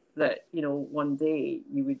Australia that, one day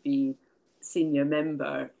you would be senior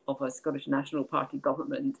member of a Scottish National Party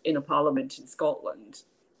government in a parliament in Scotland,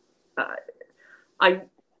 I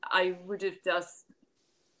would have just,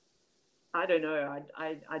 I don't know,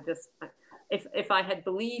 if I had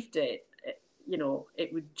believed it,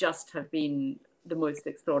 it would just have been the most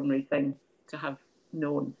extraordinary thing to have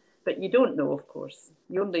known. But you don't know, of course.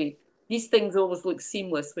 These things always look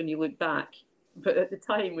seamless when you look back. But at the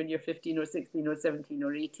time, when you're 15 or 16 or 17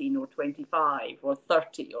 or 18 or 25 or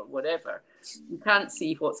 30 or whatever, you can't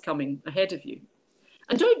see what's coming ahead of you.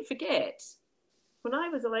 And don't forget, when I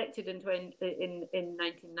was elected in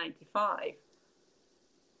 1995,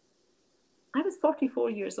 I was 44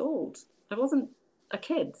 years old. I wasn't a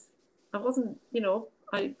kid. I wasn't,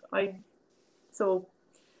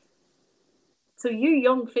 so you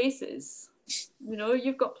young faces,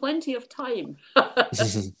 you've got plenty of time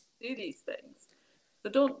to do these things. So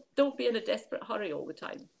don't be in a desperate hurry all the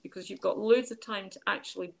time, because you've got loads of time to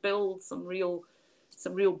actually build some real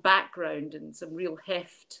background and some real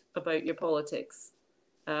heft about your politics.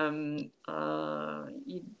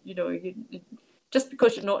 Just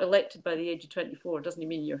because you're not elected by the age of 24 doesn't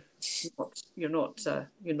mean you're not a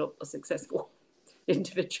successful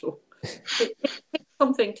individual.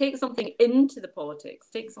 Take something into the politics.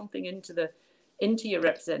 Take something into your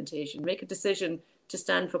representation. Make a decision to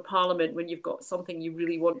stand for Parliament when you've got something you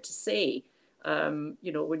really want to say.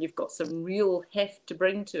 When you've got some real heft to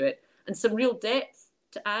bring to it and some real depth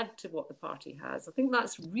to add to what the party has. I think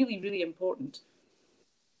that's really, really important.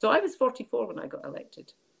 So I was 44 when I got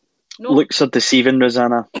elected. Looks are deceiving,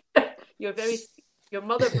 Rosanna. Your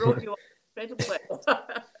mother brought you up incredibly well.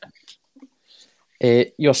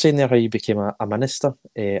 You're saying there how you became a minister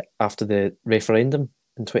after the referendum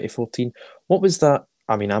in 2014. What was that?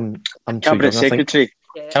 I mean, I'm Cabinet too young, Secretary.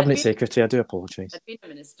 Cabinet Secretary, I do apologise. I'd been a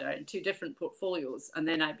minister in 2 different portfolios, and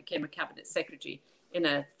then I became a Cabinet Secretary in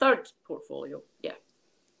a 3rd portfolio. Yeah.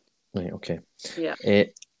 Right, okay. Yeah.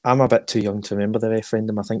 I'm a bit too young to remember the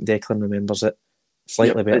referendum. I think Declan remembers it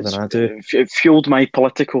slightly better than I do. It fueled my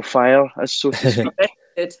political fire, as so to speak.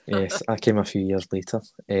 Yes, I came a few years later.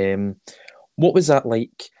 What was that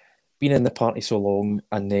like, being in the party so long,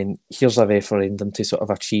 and then here's a referendum to sort of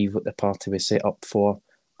achieve what the party was set up for,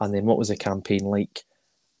 and then what was the campaign like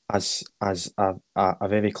as a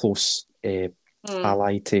very close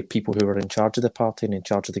ally to people who were in charge of the party and in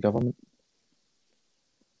charge of the government?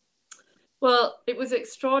 Well, it was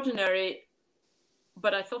extraordinary,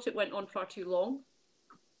 but I thought it went on far too long.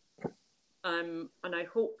 And I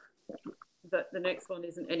hope that the next one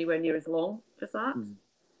isn't anywhere near as long as that.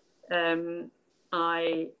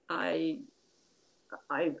 I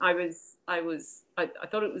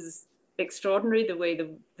thought it was extraordinary the way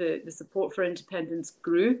the support for independence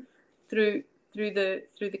grew through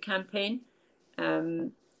the campaign,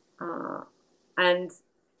 and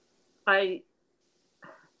I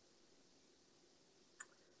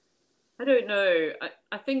don't know.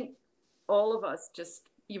 I think all of us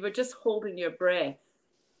you were just holding your breath,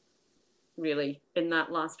 really, in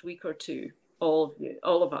that last week or two. All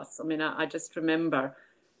of us. I mean, I just remember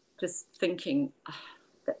just thinking,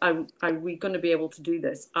 are we going to be able to do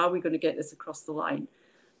this? Are we going to get this across the line?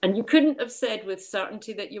 And you couldn't have said with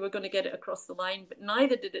certainty that you were going to get it across the line, but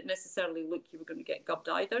neither did it necessarily look you were going to get gubbed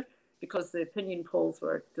either, because the opinion polls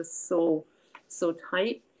were just so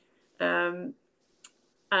tight. And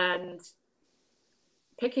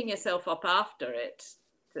picking yourself up after it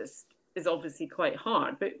just is obviously quite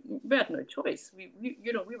hard, but we had no choice. We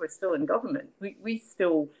were still in government. We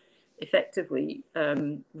still effectively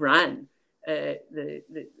ran the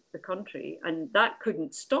country, and that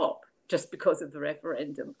couldn't stop just because of the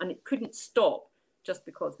referendum, and it couldn't stop just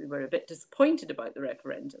because we were a bit disappointed about the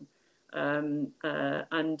referendum. And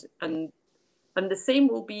the same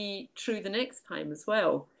will be true the next time as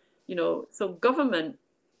well. So government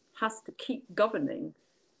has to keep governing,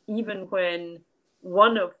 even when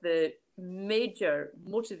one of the major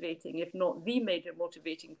motivating, if not the major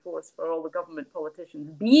motivating force for all the government politicians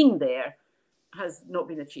being there has not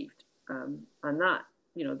been achieved. And that,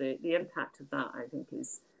 the impact of that, I think,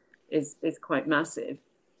 is quite massive.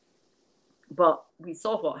 But we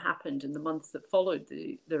saw what happened in the months that followed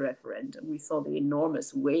the referendum. We saw the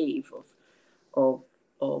enormous wave of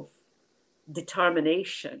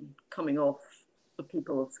determination coming off the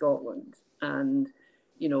people of Scotland. And,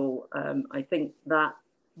 I think that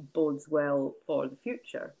bodes well for the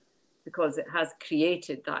future, because it has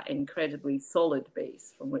created that incredibly solid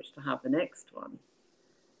base from which to have the next one.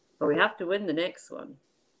 But we have to win the next one.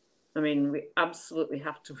 I mean, we absolutely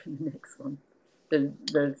have to win the next one.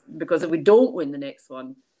 Because if we don't win the next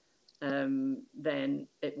one, then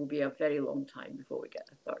it will be a very long time before we get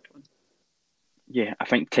a third one. Yeah, I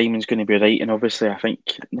think timing's going to be right, and obviously I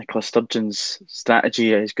think Nicola Sturgeon's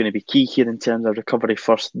strategy is going to be key here in terms of recovery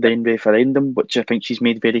first, then referendum, which I think she's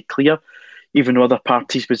made very clear, even though other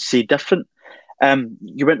parties would say different.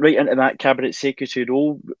 You went right into that Cabinet Secretary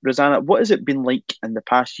role, Roseanna. What has it been like in the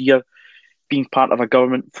past year being part of a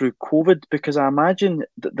government through COVID? Because I imagine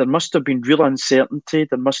that there must have been real uncertainty,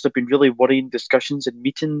 there must have been really worrying discussions and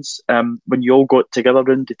meetings when you all got together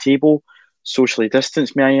around the table, socially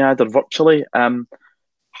distanced, may I add, or virtually.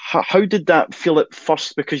 How did that feel at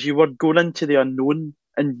first? Because you were going into the unknown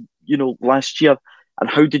and last year, and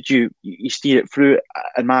how did you steer it through?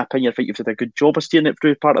 In my opinion, I think you've did a good job of steering it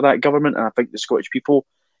through part of that government, and I think the Scottish people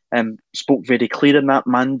spoke very clear in that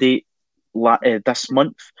mandate this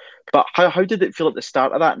month. But how did it feel at the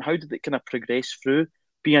start of that, and how did it kind of progress through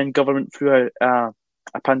being in government through a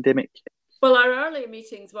pandemic? Well, our early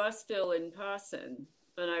meetings were still in person.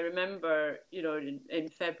 And I remember, in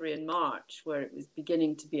February and March, where it was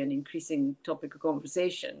beginning to be an increasing topic of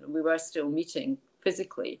conversation, we were still meeting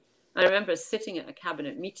physically. I remember sitting at a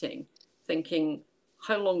cabinet meeting thinking,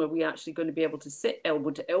 how long are we actually going to be able to sit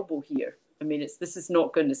elbow to elbow here? I mean, this is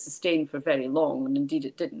not going to sustain for very long, and indeed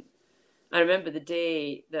it didn't. I remember the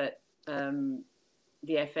day that the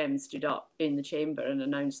FM stood up in the chamber and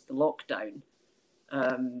announced the lockdown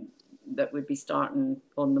that would be starting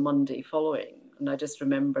on the Monday following. And I just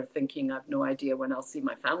remember thinking, I have no idea when I'll see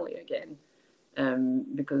my family again,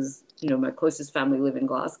 because my closest family live in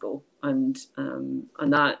Glasgow, and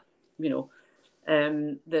that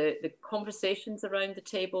the conversations around the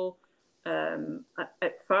table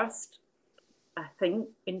at first, I think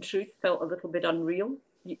in truth felt a little bit unreal.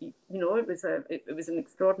 It was an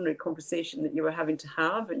extraordinary conversation that you were having to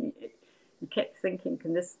have, and you kept thinking,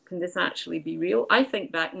 can this actually be real? I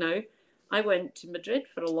think back now, I went to Madrid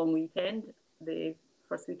for a long weekend, the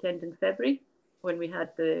first weekend in February, when we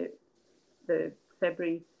had the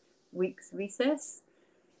February week's recess.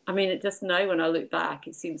 I mean, it just now, when I look back,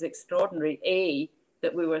 it seems extraordinary, A,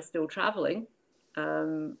 that we were still travelling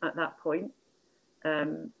at that point,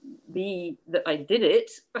 B, that I did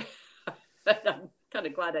it. I'm kind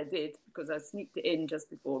of glad I did, because I sneaked it in just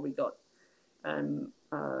before we got, and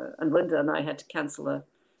Linda and I had to cancel a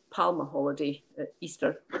Palma holiday at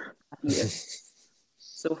Easter that year.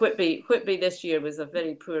 So Whitby this year was a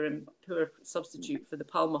very poor substitute for the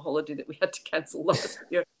Palma holiday that we had to cancel last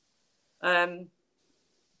year.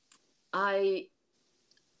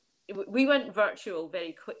 We went virtual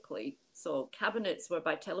very quickly. So cabinets were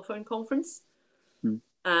by telephone conference.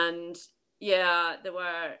 And yeah, there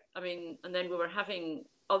were, and then we were having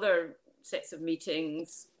other sets of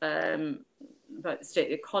meetings about the state of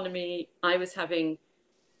the economy. I was having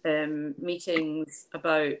meetings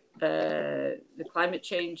about the climate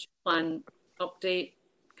change plan update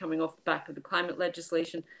coming off the back of the climate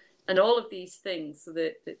legislation, and all of these things. So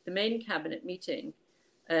the main cabinet meeting,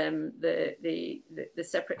 the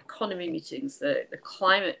separate economy meetings, the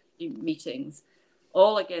climate meetings,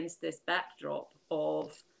 all against this backdrop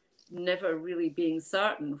of never really being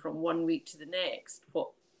certain from one week to the next what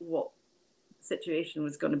the situation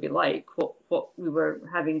was going to be like, what we were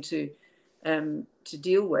having to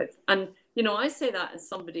deal with. And you know, I say that as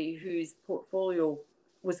somebody whose portfolio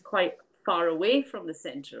was quite far away from the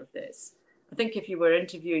centre of this. I think if you were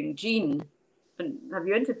interviewing Jean, and have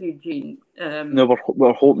you interviewed Jean? No,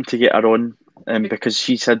 we're hoping to get her on because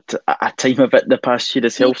she's had a time of it the past year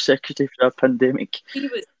as health secretary for a pandemic.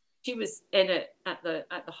 She was in it at the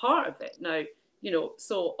heart of it. Now, you know,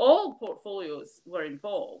 so all portfolios were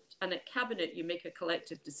involved, and at cabinet you make a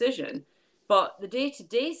collective decision, but the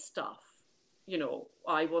day-to-day stuff, you know,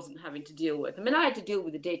 I wasn't having to deal with. I mean, I had to deal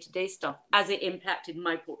with the day-to-day stuff as it impacted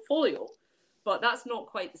my portfolio, but that's not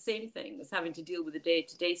quite the same thing as having to deal with the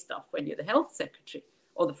day-to-day stuff when you're the health secretary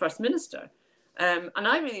or the first minister. And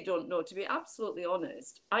I really don't know, to be absolutely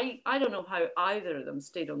honest, I don't know how either of them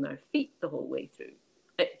stayed on their feet the whole way through.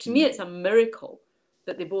 To me, it's a miracle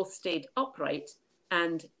that they both stayed upright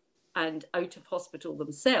and out of hospital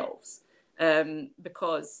themselves,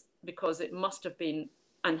 because it must have been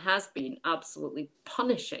and has been absolutely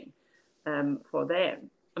punishing for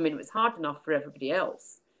them. I mean, it was hard enough for everybody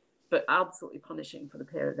else, but absolutely punishing for the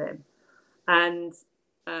pair of them. And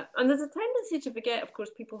there's a tendency to forget, of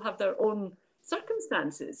course, people have their own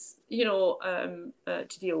circumstances, you know,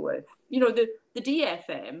 to deal with. You know, the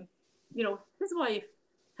DFM, you know, his wife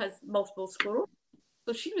has multiple sclerosis.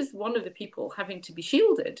 So she was one of the people having to be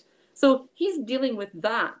shielded. So he's dealing with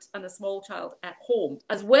that and a small child at home,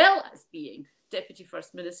 as well as being Deputy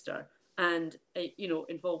First Minister and, you know,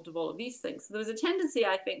 involved with all of these things. So there's a tendency,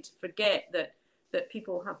 I think, to forget that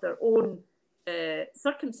people have their own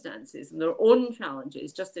circumstances and their own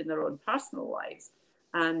challenges just in their own personal lives,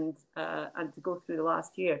 and to go through the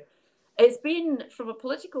last year. It's been, from a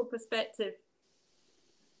political perspective,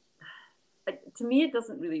 to me, it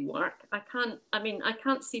doesn't really work. I can't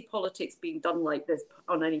see politics being done like this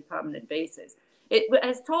on any permanent basis. It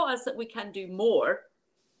has taught us that we can do more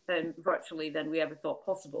virtually than we ever thought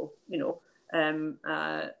possible, you know.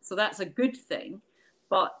 So that's a good thing.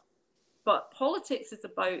 But politics is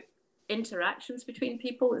about interactions between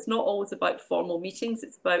people. It's not always about formal meetings.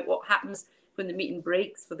 It's about what happens when the meeting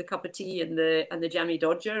breaks for the cup of tea and the jammy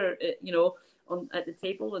dodger, you know, at the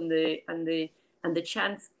table, and the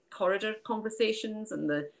chance corridor conversations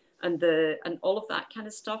and all of that kind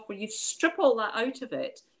of stuff. Where you strip all that out of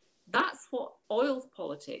it, that's what oils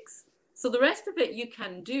politics. So the rest of it you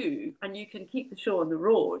can do, and you can keep the show on the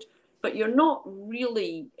road, but you're not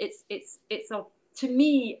really. To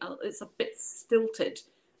me, it's a bit stilted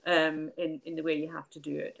in the way you have to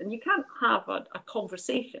do it, and you can't have a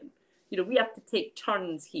conversation. You know, we have to take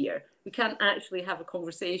turns here. We can't actually have a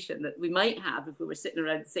conversation that we might have if we were sitting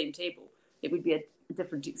around the same table. It would be a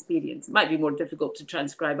different experience. It might be more difficult to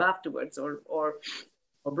transcribe afterwards or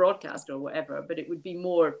broadcast or whatever, but it would be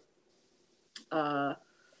more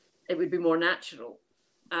natural.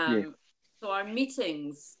 So our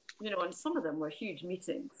meetings, you know, and some of them were huge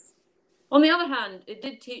meetings. On the other hand, it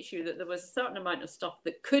did teach you that there was a certain amount of stuff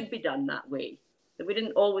that could be done that way, that we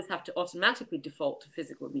didn't always have to automatically default to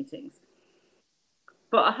physical meetings.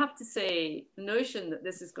 But I have to say, the notion that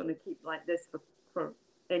this is going to keep like this for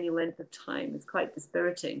any length of time is quite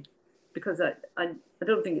dispiriting, because I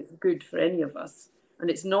don't think it's good for any of us, and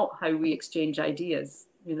it's not how we exchange ideas.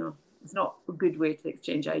 You know, it's not a good way to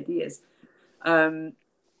exchange ideas. So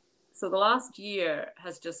the last year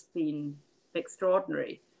has just been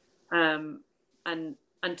extraordinary, and to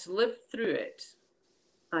live through it,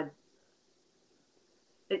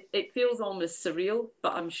 it feels almost surreal.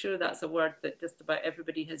 But I'm sure that's a word that just about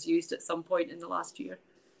everybody has used at some point in the last year,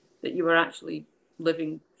 that you were actually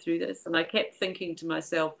living through this. And I kept thinking to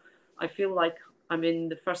myself, I feel like I'm in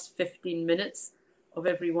the first 15 minutes of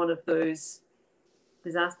every one of those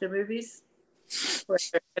disaster movies, where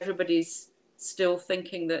everybody's still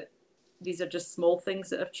thinking that these are just small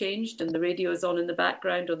things that have changed, and the radio is on in the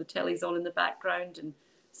background, or the telly's on in the background, and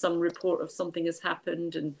some report of something has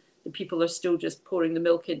happened, and the people are still just pouring the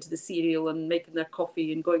milk into the cereal and making their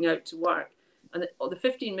coffee and going out to work. And the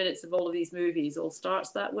 15 minutes of all of these movies all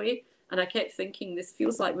starts that way. And I kept thinking, this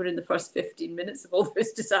feels like we're in the first 15 minutes of all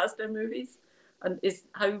those disaster movies. And is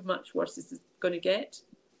how much worse is this going to get?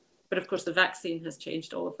 But of course, the vaccine has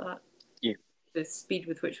changed all of that. Yeah. The speed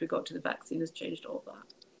with which we got to the vaccine has changed all of that.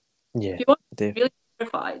 Yeah. If you want to be really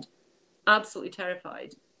terrified, absolutely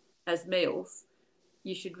terrified, as males,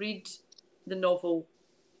 you should read the novel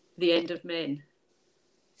The End of Men,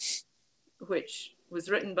 which was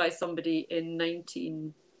written by somebody in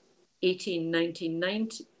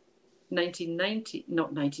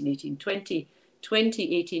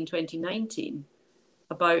 2019,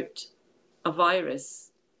 about a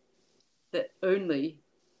virus that only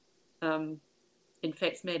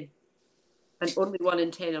infects men, and only 1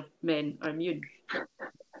 in 10 of men are immune.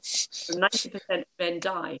 So 90% of men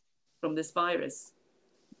die from this virus.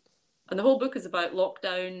 And the whole book is about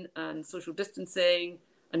lockdown and social distancing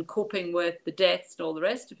and coping with the deaths and all the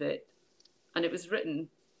rest of it. And it was written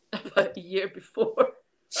about a year before.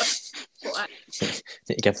 Well, need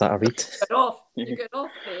to give that a read. You get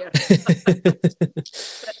off there.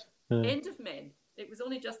 End of Men. It was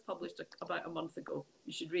only just published about a month ago.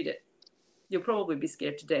 You should read it. You'll probably be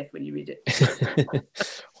scared to death when you read it.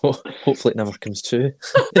 Hopefully it never comes true.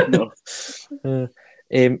 No.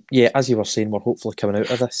 Yeah, as you were saying, we're hopefully coming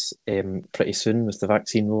out of this pretty soon with the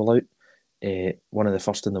vaccine rollout. One of the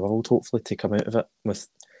first in the world, hopefully, to come out of it with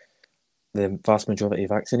the vast majority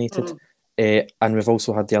vaccinated. And we've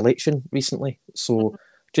also had the election recently. So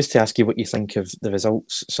just to ask you what you think of the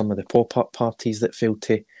results, some of the pop-up parties that failed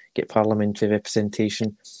to get parliamentary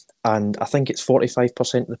representation. And I think it's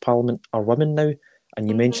 45% of the parliament are women now. And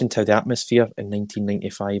you mentioned how the atmosphere in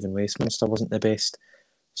 1995 in Westminster wasn't the best.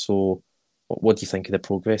 So what do you think of the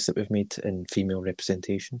progress that we've made in female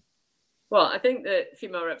representation? Well, I think that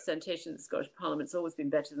female representation in the Scottish Parliament's always been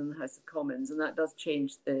better than the House of Commons, and that does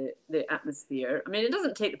change the atmosphere. I mean, it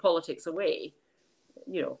doesn't take the politics away.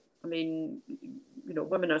 Women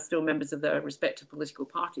are still members of their respective political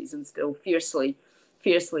parties and still fiercely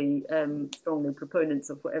strongly proponents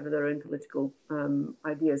of whatever their own political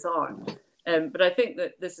ideas are. But I think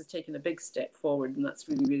that this has taken a big step forward, and that's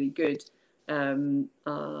really, really good.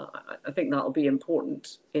 I think that'll be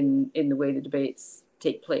important in the way the debates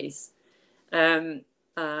take place. The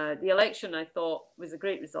election, I thought, was a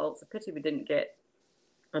great result. It's a pity we didn't get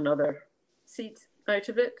another seat out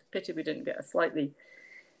of it. Pity we didn't get a slightly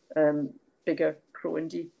bigger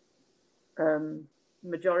pro-Indy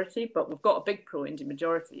majority, but we've got a big pro-Indy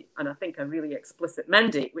majority, and I think a really explicit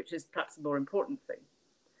mandate, which is perhaps the more important thing.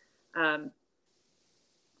 I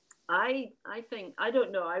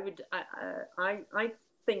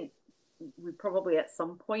think we probably at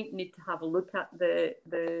some point need to have a look at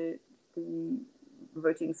the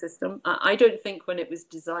voting system. I don't think when it was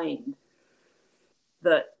designed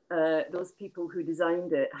that those people who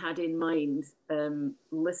designed it had in mind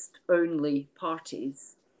list-only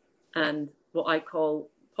parties and what I call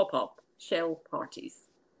pop-up shell parties.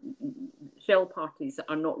 Shell parties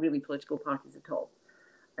are not really political parties at all.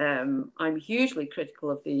 I'm hugely critical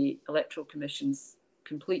of the Electoral Commission's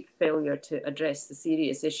complete failure to address the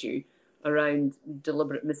serious issue around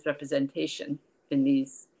deliberate misrepresentation in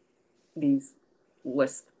these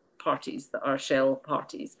list parties that are shell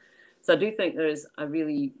parties. So I do think there's a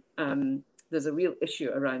real issue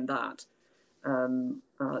around that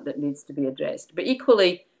that needs to be addressed. But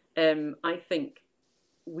equally, I think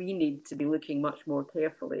we need to be looking much more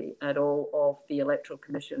carefully at all of the Electoral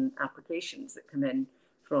Commission applications that come in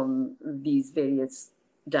from these various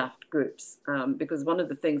daft groups. Because one of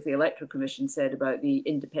the things the Electoral Commission said about the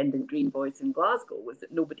independent Green Voice in Glasgow was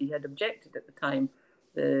that nobody had objected at the time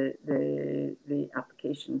the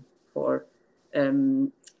application for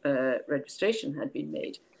registration had been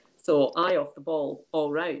made. So eye off the ball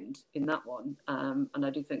all round in that one. And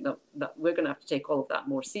I do think that we're going to have to take all of that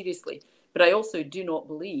more seriously. But I also do not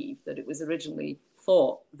believe that it was originally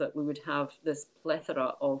thought that we would have this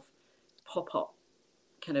plethora of pop-up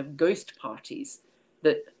kind of ghost parties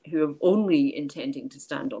who are only intending to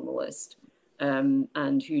stand on the list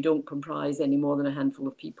and who don't comprise any more than a handful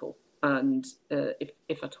of people, and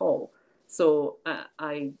if at all. So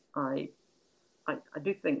I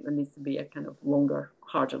do think there needs to be a kind of longer,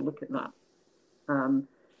 harder look at that.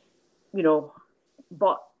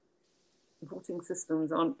 But voting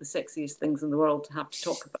systems aren't the sexiest things in the world to have to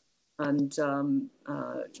talk about. And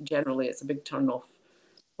generally, it's a big turn-off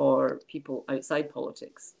for people outside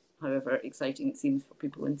politics. However exciting it seems for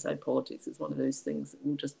people inside politics, it's one of those things that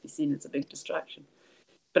will just be seen as a big distraction.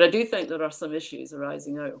 But I do think there are some issues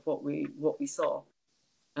arising out of what we saw.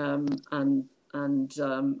 And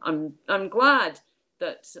I'm glad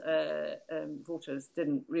that voters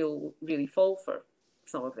didn't really fall for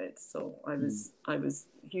some of it. So I was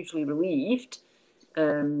hugely relieved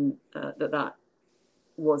that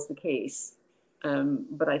was the case.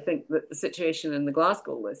 But I think that the situation in the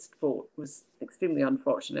Glasgow list vote was extremely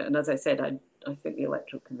unfortunate. And as I said, I think the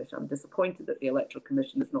Electoral Commission, I'm disappointed that the Electoral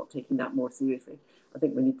Commission is not taking that more seriously. I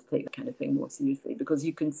think we need to take that kind of thing more seriously, because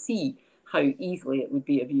you can see how easily it would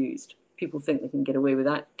be abused. People think they can get away with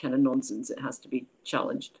that kind of nonsense. It has to be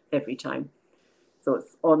challenged every time. So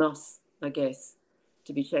it's on us, I guess,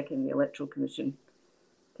 to be checking the Electoral Commission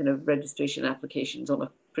kind of registration applications on a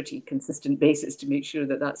pretty consistent basis to make sure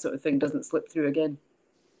that sort of thing doesn't slip through again.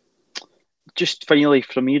 Just finally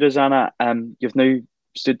from me, Rosanna, you've now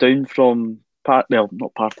stood down from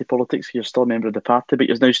not party politics. You're still a member of the party, but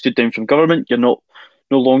you've now stood down from government. You're no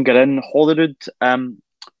longer in Holyrood.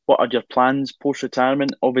 what are your plans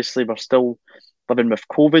post-retirement? Obviously, we're still living with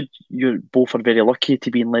COVID. You both are very lucky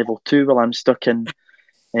to be in level 2, while I'm stuck in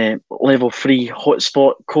level 3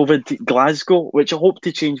 hotspot COVID Glasgow, which I hope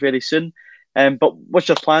to change very soon. But what's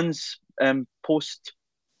your plans post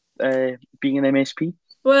being an MSP?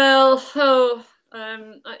 Well,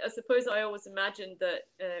 I suppose I always imagined that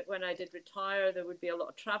when I did retire, there would be a lot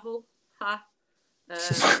of travel. Ha.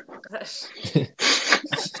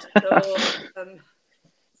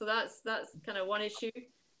 So that's kind of one issue.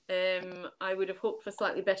 I would have hoped for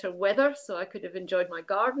slightly better weather, so I could have enjoyed my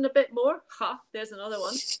garden a bit more. Ha, there's another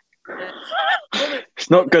one. It's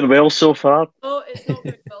not going well so far. Oh, it's not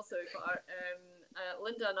going well so far.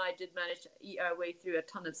 Linda and I did manage to eat our way through a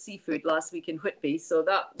ton of seafood last week in Whitby, so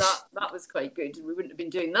that was quite good. We wouldn't have been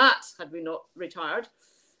doing that had we not retired.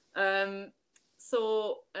 To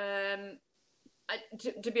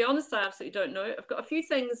be honest, I absolutely don't know. I've got a few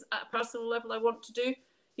things at a personal level I want to do.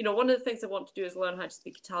 You know, one of the things I want to do is learn how to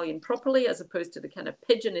speak Italian properly, as opposed to the kind of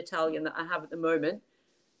pidgin Italian that I have at the moment.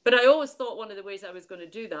 But I always thought one of the ways I was going to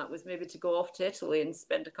do that was maybe to go off to Italy and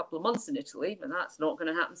spend a couple of months in Italy, and that's not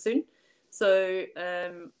going to happen soon. So,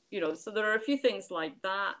 so there are a few things like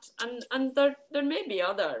that. And there may be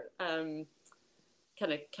other kind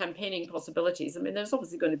of campaigning possibilities. I mean, there's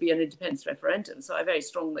obviously going to be an independence referendum, so I very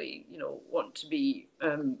strongly, want to be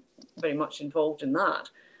very much involved in that.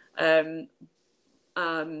 And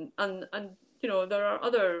there are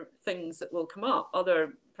other things that will come up,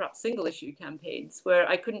 other perhaps single issue campaigns where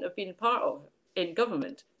I couldn't have been part of in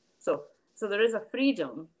government. So there is a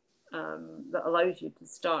freedom that allows you to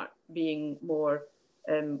start being more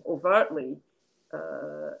overtly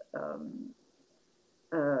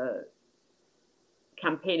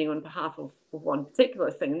campaigning on behalf of one particular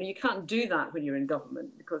thing. I mean, you can't do that when you're in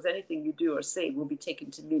government, because anything you do or say will be taken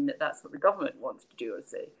to mean that that's what the government wants to do or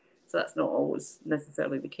say. So that's not always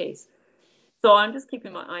necessarily the case. So I'm just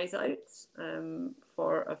keeping my eyes out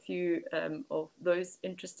for a few of those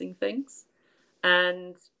interesting things,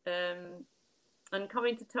 and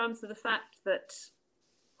coming to terms with the fact that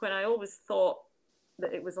when I always thought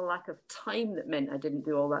that it was a lack of time that meant I didn't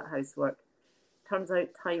do all that housework, turns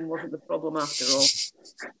out time wasn't the problem after all.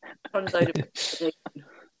 Turns out it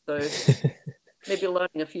was so maybe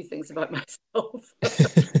learning a few things about myself.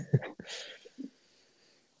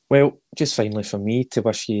 Well, just finally for me to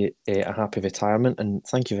wish you a happy retirement, and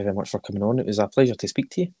thank you very much for coming on. It was a pleasure to speak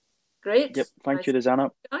to you. Great. Yep, thank you,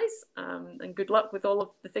 Rosanna. Guys, and good luck with all of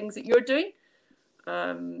the things that you're doing.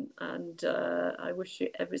 And I wish you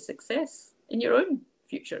every success in your own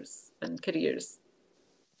futures and careers.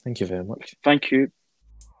 Thank you very much. Thank you.